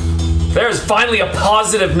 There's finally a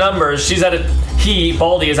positive number.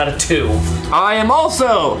 Baldy is at a 2. I am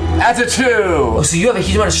also at a 2. Oh, so you have a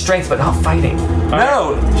huge amount of strength, but not fighting.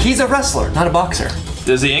 No, he's a wrestler, not a boxer.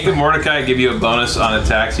 Does the Ink of Mordecai give you a bonus on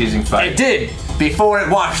attacks using fight? It did, before it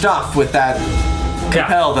washed off with that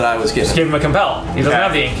compel that I was given. Just give him a compel. He doesn't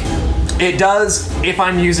have the ink. It does if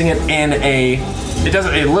I'm using it in a... It does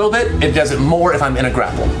it a little bit, it does it more if I'm in a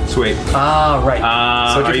grapple. Sweet. Ah, right.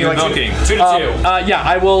 So Are you like invoking? 2 to 2. Yeah,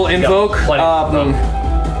 I will invoke...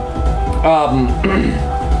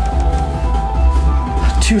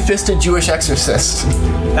 Two-fisted Jewish exorcist.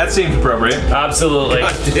 That seems appropriate. Absolutely.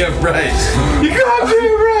 Goddamn right. You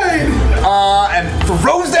goddamn right. And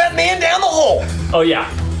throws that man down the hole. Oh, yeah.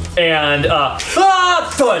 And,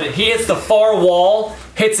 thud! He hits the far wall,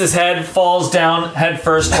 hits his head, falls down head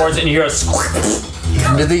first towards it, and you hear a squeak.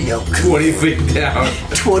 Into the yoke. 20 feet down.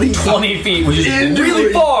 20 feet, which is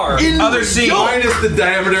really far. Other scene. Minus the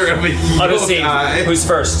diameter of a yoke. Other scene. Who's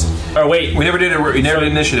first? Or wait. We never did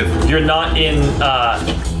initiative. You're not in,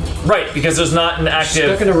 right, because there's not an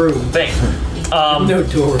active Stuck in a room. thing. No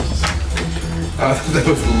doors. That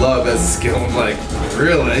was love as a skill. I'm like,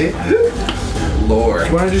 really? Lord.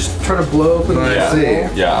 You want to just try to blow open the Yeah. wall?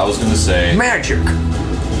 Yeah, I was gonna say. Magic.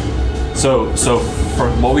 So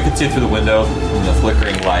from what we could see through the window, from the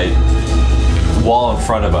flickering light, the wall in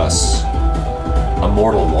front of us, a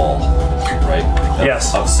mortal wall, right?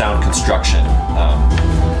 Yes. Of sound construction.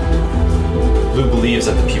 Who believes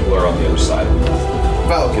that the people are on the other side of the wall?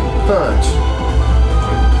 Falcon punch.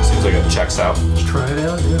 Seems like it checks out. Let's try it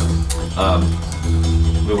out, yeah.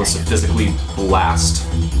 Who wants to physically blast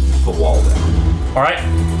the wall down? All right.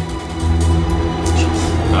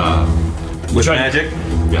 With Try- magic?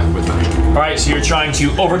 Yeah, with magic. All right, so you're trying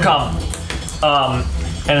to overcome.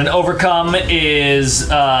 And an overcome is,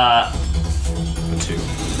 The 2.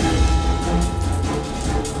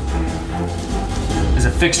 is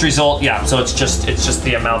a fixed result. Yeah, so it's just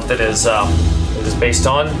the amount that is based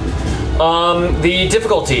on. The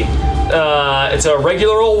difficulty. It's a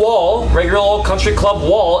regular old country club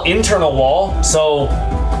wall, internal wall. So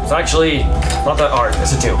it's actually not that hard.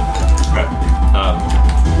 It's a 2. Right.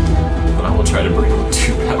 But I will try to bring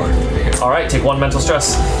 2 power. All right, take 1 mental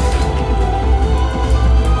stress.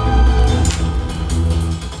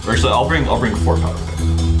 Actually, I'll bring 4 power.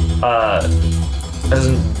 That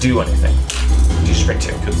doesn't do anything. You just bring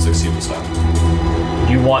 2. Because 6 even style.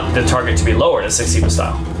 You want the target to be lower to 6 even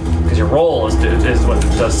style, because your roll is what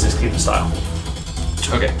does 6 even style.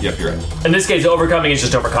 Okay, yep, you're right. In this case, overcoming is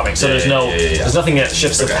just overcoming. So there's there's nothing that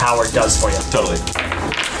shifts of power does for you. Totally.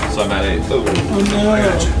 So I'm at a. Oh no! I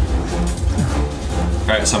got you. All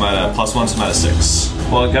right, so I'm at a +1, so I'm at a 6.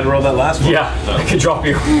 Well, I gotta roll that last one. Yeah, I could drop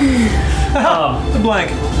you. The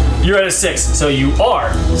blank. You're at a 6, so you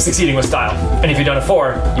are succeeding with style. And if you'd done a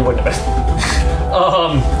 4, you wouldn't have been.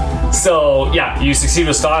 So yeah, you succeed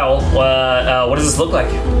with style. What does this look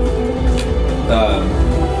like?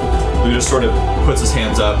 Lou just sort of puts his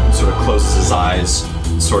hands up, sort of closes his eyes,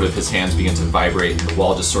 sort of his hands begin to vibrate, and the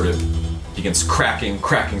wall just sort of begins cracking,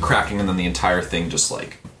 and then the entire thing just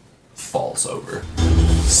like falls over.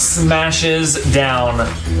 Smashes down.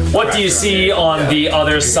 What do you see on the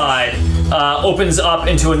other side? Opens up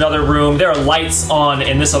into another room. There are lights on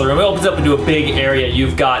in this other room. It opens up into a big area.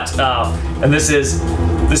 You've got, and this is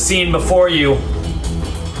the scene before you,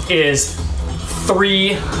 is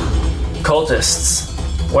 3 cultists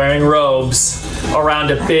wearing robes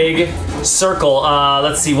around a big circle.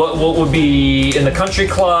 Let's see, what would be in the country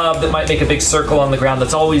club that might make a big circle on the ground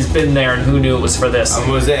that's always been there, and who knew it was for this? A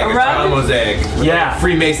mosaic. A tile mosaic. Yeah.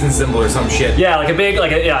 Freemason symbol or some shit. Yeah, like a big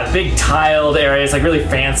tiled area. It's like really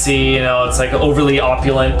fancy, you know. It's like overly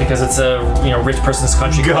opulent because it's a rich person's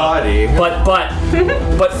country club. Gaudy.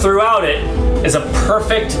 But throughout it is a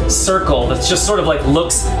perfect circle that's just sort of like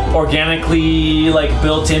looks organically like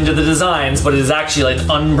built into the designs, but it is actually like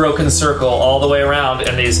an unbroken circle all the way around.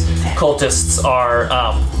 And these cultists are,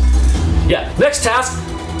 next task,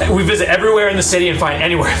 We visit everywhere in the city and find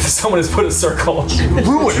anywhere that someone has put a circle.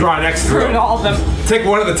 Draw an X through. All of them. Take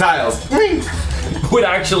one of the tiles. Would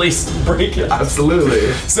actually break it.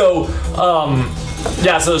 Absolutely. So,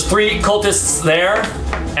 yeah, so there's 3 cultists there,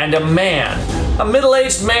 and a man. A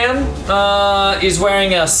middle-aged man is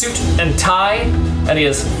wearing a suit and tie, and he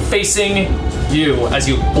is facing you as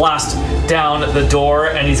you blast down the door,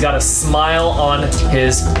 and he's got a smile on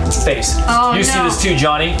his face. Oh, you see no. this too,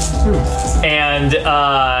 Johnny. And,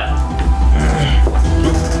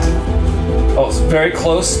 oh, it's very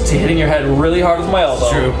close to hitting your head really hard with my elbow.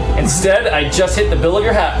 True. Instead, I just hit the bill of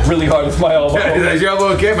your hat really hard with my elbow. Is your elbow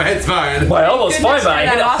okay? My head's fine. My elbow's fine, Goodness, but I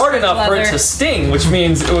hit it that hard ostrich enough for it leather. to sting, which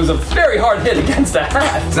means it was a very hard hit against the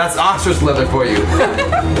hat. That's ostrich leather for you.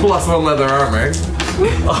 Plus 1 leather armor.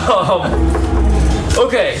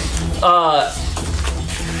 Okay,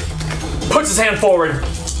 puts his hand forward.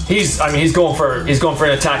 He's going for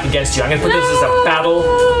an attack against you. I'm gonna put this as a battle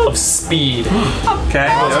of speed. Okay,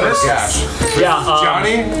 notice. Gosh. Yeah,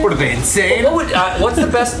 Johnny? What are they, insane? what's the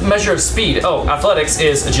best measure of speed? Oh, athletics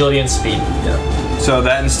is agility and speed. So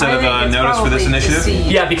that instead of notice for this initiative?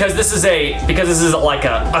 Yeah, because this is like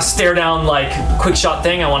a stare down like quick shot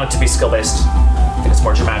thing. I want it to be skill based. I think it's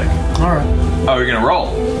more dramatic. All right. Oh, you're gonna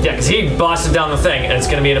roll. Yeah, because he blasted down the thing, and it's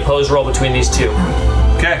gonna be an opposed roll between these 2.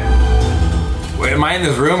 Okay. Wait, am I in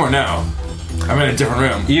this room or no? I'm in a different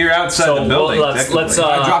room. You're outside So the building. let's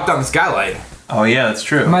I dropped down the skylight. Oh yeah, that's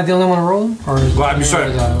true. Am I the only one to roll? Or is Well, I'm just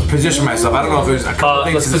trying to position myself. I don't know if there's a couple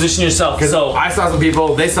things. let's position yourself. Because So I saw some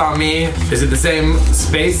people, they saw me. Is it the same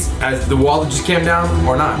space as the wall that just came down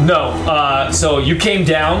or not? no, so you came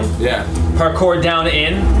down, Yeah. parkour down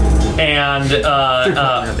in, and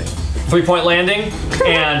 3-point landing,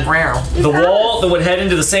 and the wall that would head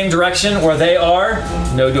into the same direction where they are,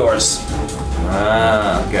 no doors.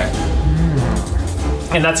 Ah, okay.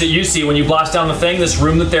 And that's what you see when you blast down the thing. This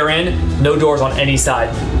room that they're in, no doors on any side.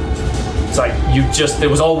 It's like there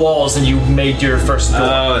was all walls, and you made your first door.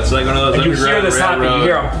 Oh, it's like one of those And you hear underground this happen. You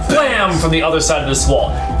hear a blam from the other side of this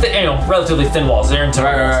wall. Relatively thin walls. They're into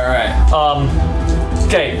Right.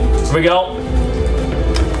 Okay, here we go.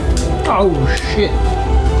 oh shit!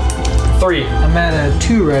 3. I'm at a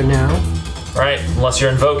 2 right now. All right, unless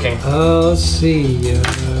you're invoking. Let's see.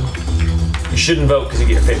 You should invoke because you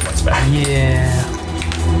get your fate points back. Yeah.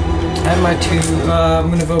 I have my 2. I'm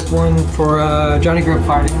gonna evoke 1 for Johnny Grip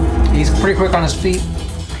fighting. He's pretty quick on his feet.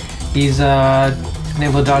 He's been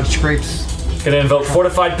able to dodge scrapes. Gonna invoke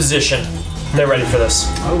fortified position. They're ready for this.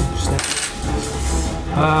 Oh snap.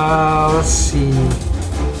 Let's see.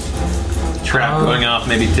 Trap going off,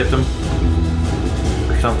 maybe tipped him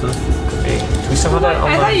or something. Do we still have that?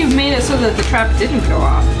 I thought you made it so that the trap didn't go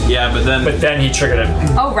off. Yeah, but then he triggered it.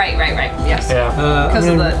 Oh, right. Yes. Yeah. Because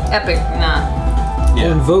of the epic,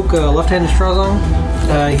 I'll invoke left-handed Strazong.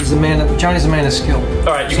 Johnny's a man of skill.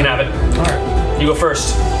 All right, you can have it. All right. You go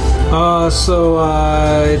first.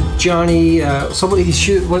 Johnny. Somebody he's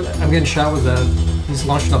shoot. What? I'm getting shot with he's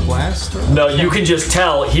launching a blast. No, you can just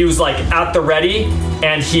tell he was like at the ready,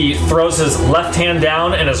 and he throws his left hand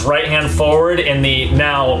down and his right hand forward in the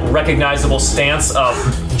now recognizable stance of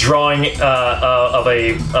drawing of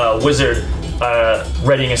a wizard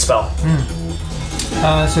readying a spell.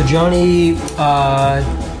 So Johnny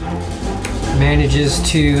manages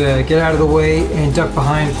to get out of the way and duck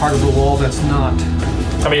behind part of the wall that's not.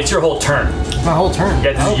 I mean, it's your whole turn. My whole turn.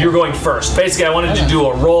 Yeah, Oh. you're going first. Basically, I wanted to do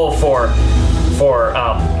a roll for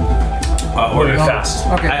moving fast.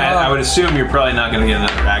 Okay. I would assume you're probably not going to get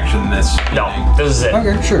another action this No, evening. this is it.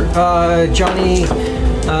 Okay, sure. Johnny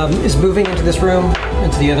is moving into this room,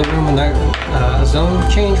 into the other room, and that zone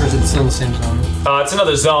change, or is it still in the same zone? It's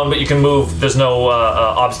another zone, but you can move. There's no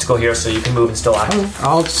obstacle here, so you can move and still act.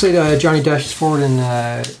 I'll say Johnny dashes forward and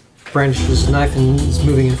brandishes his knife and is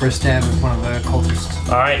moving in for a stab at one of the cultists.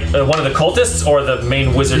 All right, one of the cultists or the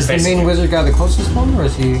main wizard Is the facing? main wizard guy the closest one, or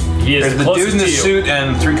is he? He is There's the closest dude in the to you. suit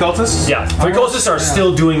and 3 cultists? Yeah, 3 cultists are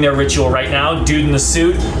still doing their ritual right now. Dude in the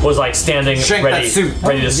suit was like standing Shank ready, that suit.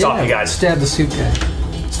 ready to stop you guys. Stab the suit guy.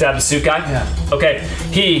 Stab the suit guy? Yeah. Okay,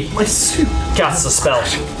 he casts a spell.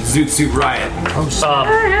 Zoot Suit Riot.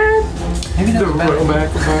 Maybe that's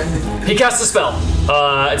better. He casts a spell.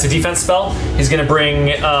 It's a defense spell. He's gonna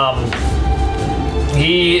bring.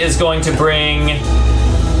 He is going to bring.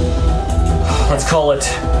 Let's call it.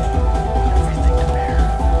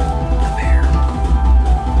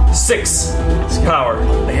 6 power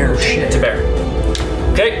to bear.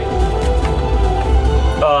 Okay.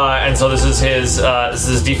 And so this is his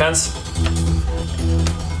defense.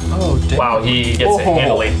 Oh, damn. Wow, he gets it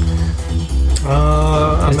handily.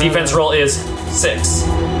 His defense roll is 6.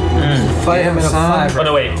 Fight him in a 5. Oh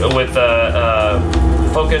no, wait, with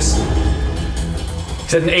focus.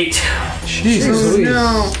 He's at an 8. Jesus Louise.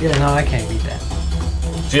 No. Yeah, no, I can't beat that.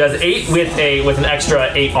 So he has 8 with an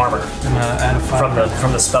extra 8 armor I'm out of 5.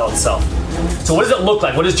 from the spell itself. So what does it look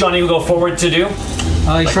like? What does Johnny go forward to do?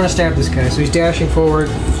 He's trying to stab this guy, so he's dashing forward,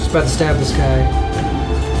 just about to stab this guy.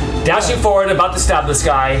 Dashing forward, about to stab this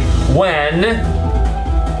guy. When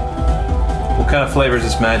What kind of flavor is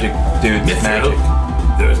this magic, dude? Magic.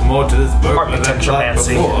 There's more to this book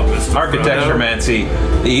Architecture-mancy. Architecture-mancy.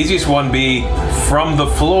 The easiest one be from the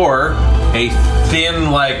floor, a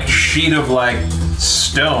thin like sheet of like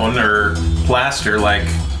stone or plaster, like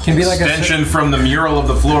Can be like a extension from the mural of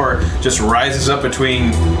the floor, just rises up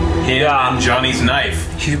between him and Johnny's knife.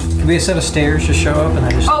 Could be a set of stairs just show up and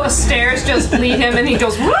I just Oh, the stairs just lead him, and he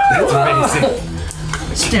goes, woo!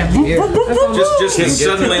 stab the air. Just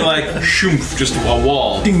suddenly like shoomph, just a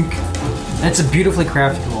wall, Dink. That's a beautifully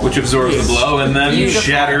crafted wall. which absorbs the blow and then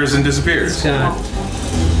shatters and disappears.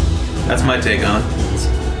 That's my take on it.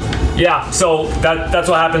 Yeah, so that's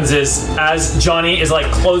what happens is as Johnny is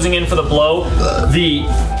like closing in for the blow,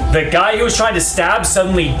 the guy who was trying to stab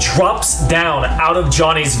suddenly drops down out of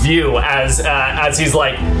Johnny's view as he's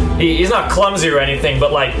like he's not clumsy or anything,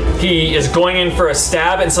 but like he is going in for a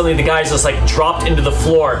stab and suddenly the guy's just like dropped into the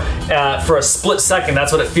floor for a split second.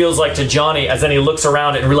 That's what it feels like to Johnny as then he looks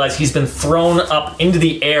around and realizes he's been thrown up into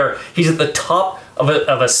the air. He's at the top of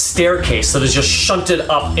a staircase that is just shunted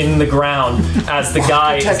up in the ground as the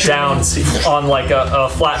guy is down on like a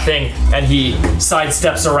flat thing, and he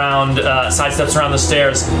sidesteps around the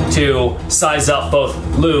stairs to size up both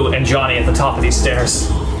Lou and Johnny at the top of these stairs.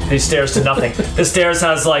 These stairs to nothing. The stairs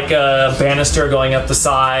has like a banister going up the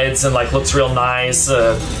sides and like looks real nice.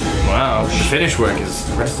 Wow, the finish work is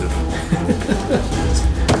impressive.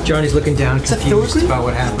 Johnny's looking down, confused about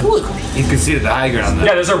what happened. You can see the high ground though.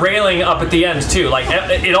 Yeah, there's a railing up at the end too. Like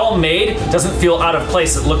it all made doesn't feel out of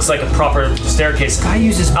place. It looks like a proper staircase. Guy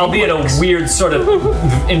uses albeit a weird sort of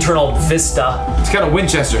internal vista. It's kind of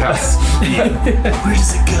Winchester House. Where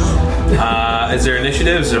does it go? Is there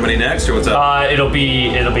initiative? Is there anybody next, or what's up? It'll be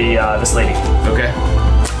this lady. Okay.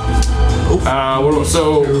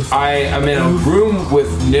 So I'm in a room with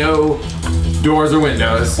no doors or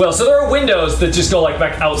windows. Well, so there are windows that just go like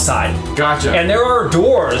back outside. Gotcha. And there are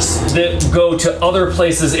doors that go to other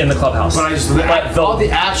places in the clubhouse. But all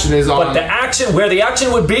the action is on. But the action, where the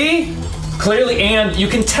action would be, clearly, and you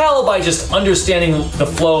can tell by just understanding the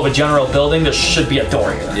flow of a general building, there should be a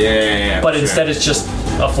door here. Yeah. But instead, it's just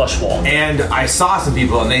a flush wall. And I saw some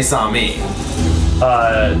people, and they saw me.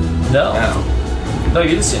 No. Oh. No, you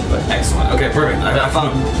didn't see anybody. Excellent. Okay, perfect. I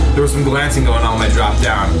thought there was some glancing going on when I dropped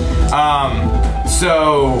down.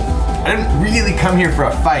 So I didn't really come here for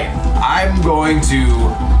a fight. I'm going to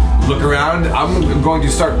look around. I'm going to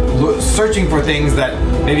start searching for things that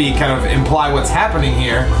maybe kind of imply what's happening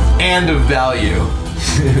here and of value.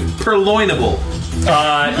 Purloinable.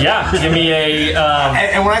 Yeah, give me a.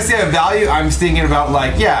 And when I say of value, I'm thinking about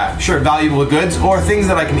like, yeah, sure, valuable goods or things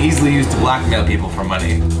that I can easily use to blackmail people for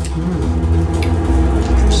money.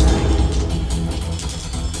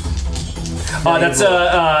 That's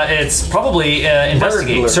it's probably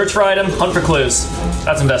investigate. Burglar. Search for item, hunt for clues.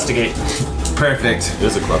 That's investigate. Perfect.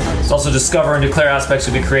 There's a clubhouse. It's also discover and declare aspects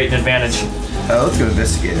would be create an advantage. Oh, let's go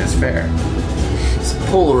investigate. That's fair.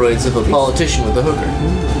 Polaroids of a politician with a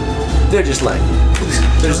hooker. They're just like.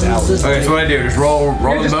 They're just out. Okay, so what I do? Just roll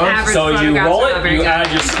the just bones. average So you photographs roll are not it, very you good.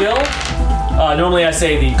 add your skill. Normally I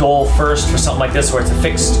say the goal first for something like this where it's a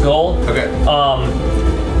fixed goal. Okay.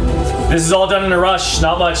 This is all done in a rush,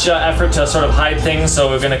 not much effort to sort of hide things, so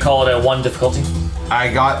we're going to call it a 1 difficulty. I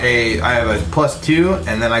have a +2,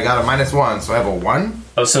 and then I got a -1, so I have a 1.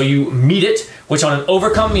 Oh, so you meet it, which on an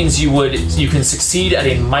overcome means you can succeed at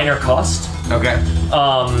a minor cost. Okay.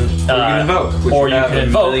 Or you can invoke. Which Or you have can a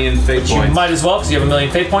invoke, million fate which you points. might as well because you have a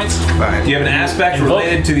 1,000,000 fate points. Fine. Do you have an aspect Invoke.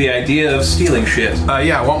 related to the idea of stealing shit?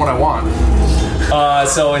 Yeah, I want what I want.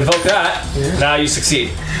 So invoke that. Now you succeed,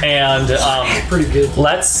 and Pretty good.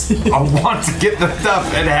 let's I want to get the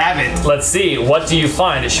stuff and have it. let's see. What do you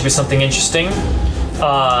find? It should be something interesting.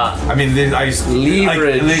 I mean, I just Leverage.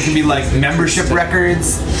 Like, there could be like membership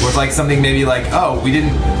records with like something maybe like, oh,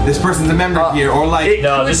 this person's a member here, or like.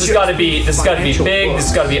 No, this has got to be financial big. books. This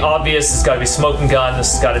has got to be obvious. This has got to be smoking gun.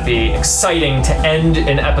 This has got to be exciting to end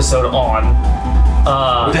an episode on.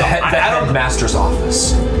 The headmaster's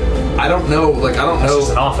office. I don't know. Like I don't It's just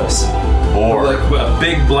an know. office. Or like- a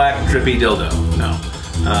big black drippy dildo? No.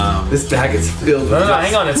 This bag is filled with. No, dust.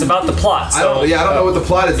 hang on. It's about the plot. So I don't know what the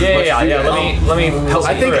plot is. as much yeah. as you guys. Let me help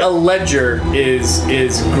I you think through a it. ledger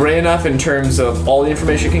is gray enough in terms of all the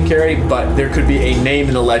information it can carry, but there could be a name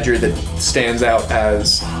in the ledger that stands out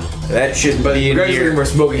as That shouldn't But be in gradually here. we're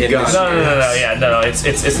smoking guns. No.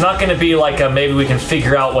 It's not going to be like a maybe we can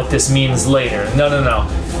figure out what this means later. No.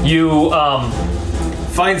 You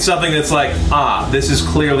Find something that's like, this is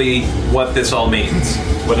clearly what this all means.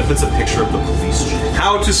 What if it's a picture of the police chief?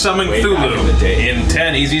 How to summon Way back in the Cthulhu day. in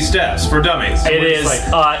 10 easy steps for dummies. It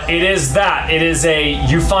is that. It is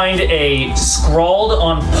you find a scrawled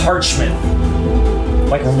on parchment,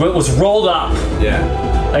 like it was rolled up, Yeah.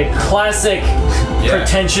 like classic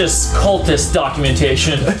pretentious cultist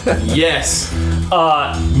documentation. Yes.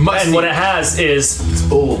 And what it has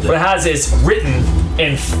is Old. what it has is written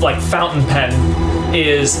in like fountain pen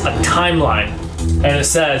is a timeline. And it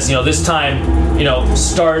says, this time,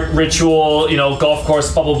 start ritual, golf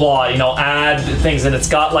course, blah, blah, blah, add things. And it's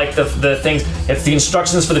got like the things, it's the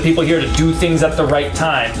instructions for the people here to do things at the right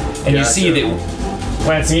time. And you see that,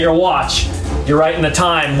 glancing at your watch, you're right in the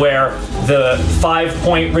time where the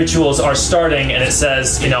 5-point rituals are starting. And it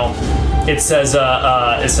says, it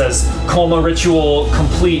says coma ritual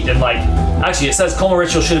complete. And actually it says coma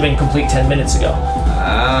ritual should have been complete 10 minutes ago.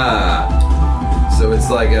 So it's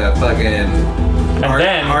like a fucking... And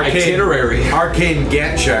then arcade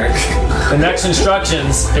Gantt chart. the next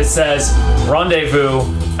instructions, it says rendezvous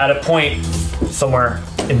at a point somewhere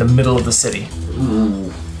in the middle of the city.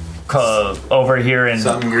 Over here in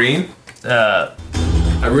Something green? A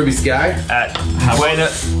Ruby Sky? at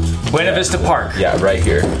Buena Vista Park. Yeah, right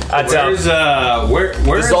here. At, Where's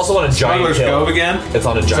This is also on a giant Smuggler's hill. Cove again? It's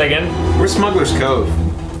on a say giant. again, Where's Smuggler's Cove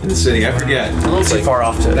in the city? I forget. a little too far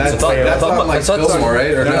off to. That's on like Fillmore,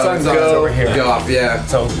 right? Or That's no, on it's Go. over here. Go off, yeah.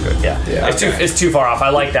 So good, yeah. It's too far off. I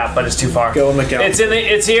like that, but it's too far. Go McAllen.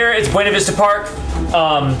 It's here. It's Buena Vista Park,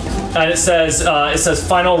 and it says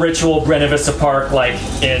final ritual Buena Vista Park like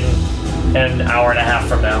in an hour and a half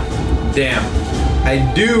from now. Damn. I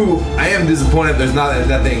am disappointed there's not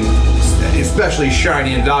nothing especially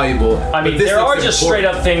shiny and valuable. I mean, but this there are looks just important.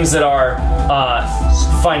 straight up things that are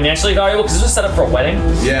financially valuable because this was set up for a wedding.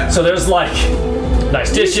 Yeah. So there's like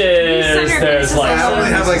nice dishes. There's like I only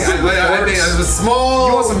have like I think there's a small,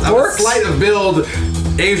 You want some I'm a forks? slight of build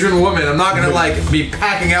Asian woman. I'm not gonna like be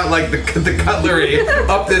packing out like the cutlery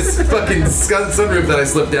up this fucking sunroof that I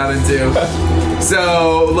slipped down into.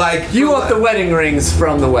 So like You want the wedding rings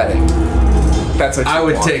from the wedding. That's what you I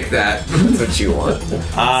would want. take that. That's what you want.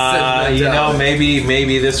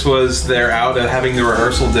 Maybe this was they're out at having the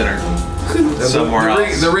rehearsal dinner somewhere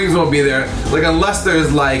else. The rings won't be there. Like unless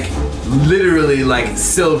there's like literally like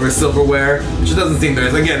silverware, which doesn't seem there.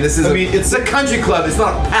 Again, this is it's a country club. It's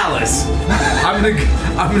not a palace. I'm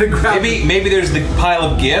gonna grab. Maybe there's the pile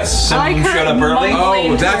of gifts. Someone showed up early.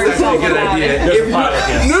 Oh, that's actually a good idea. there's a pile of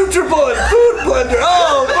gifts. Nutribullet food blender.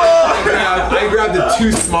 Oh, I grabbed the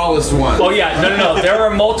two smallest ones. Oh yeah, no. There are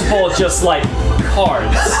multiple just like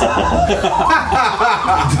cards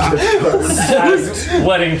as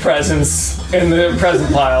wedding presents in the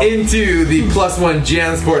present pile. Into the +1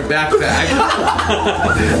 Jansport backpack,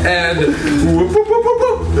 and whoop, whoop, whoop,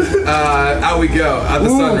 whoop, whoop. Out we go out the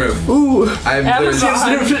sunroof. Ooh.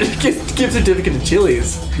 Gift certificate to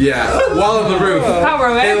Chili's. Yeah, while on the roof, How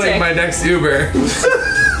romantic. hailing my next Uber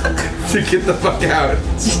to get the fuck out.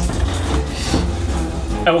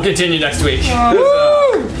 And we'll continue next week.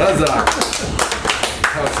 Huzzah! That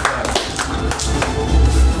was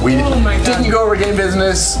fun. We didn't go over game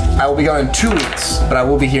business. I will be gone in 2 weeks, but I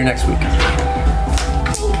will be here next week.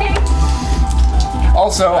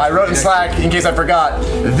 Also, I wrote in Slack, in case I forgot,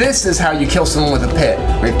 this is how you kill someone with a pit.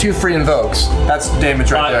 We have 2 free invokes. That's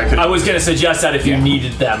damage right there. I was gonna suggest that if you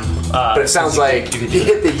needed them. But it sounds like you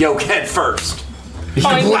hit the yoke head first.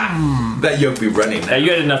 That yoke be running. Yeah,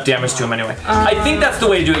 you had enough damage to him anyway. I think that's the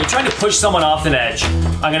way to do it. You're trying to push someone off an edge.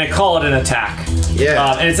 I'm gonna call it an attack.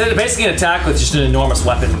 Yeah. And it's basically an attack with just an enormous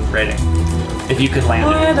weapon rating. If you can land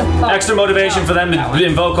Where it. the fuck? Extra motivation for them to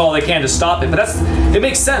invoke all they can to stop it. But it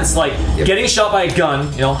makes sense. Like getting shot by a gun,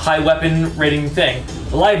 high weapon rating thing.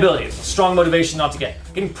 The liability, strong motivation not to get.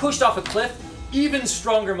 Getting pushed off a cliff, even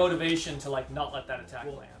stronger motivation to not let that attack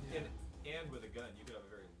land.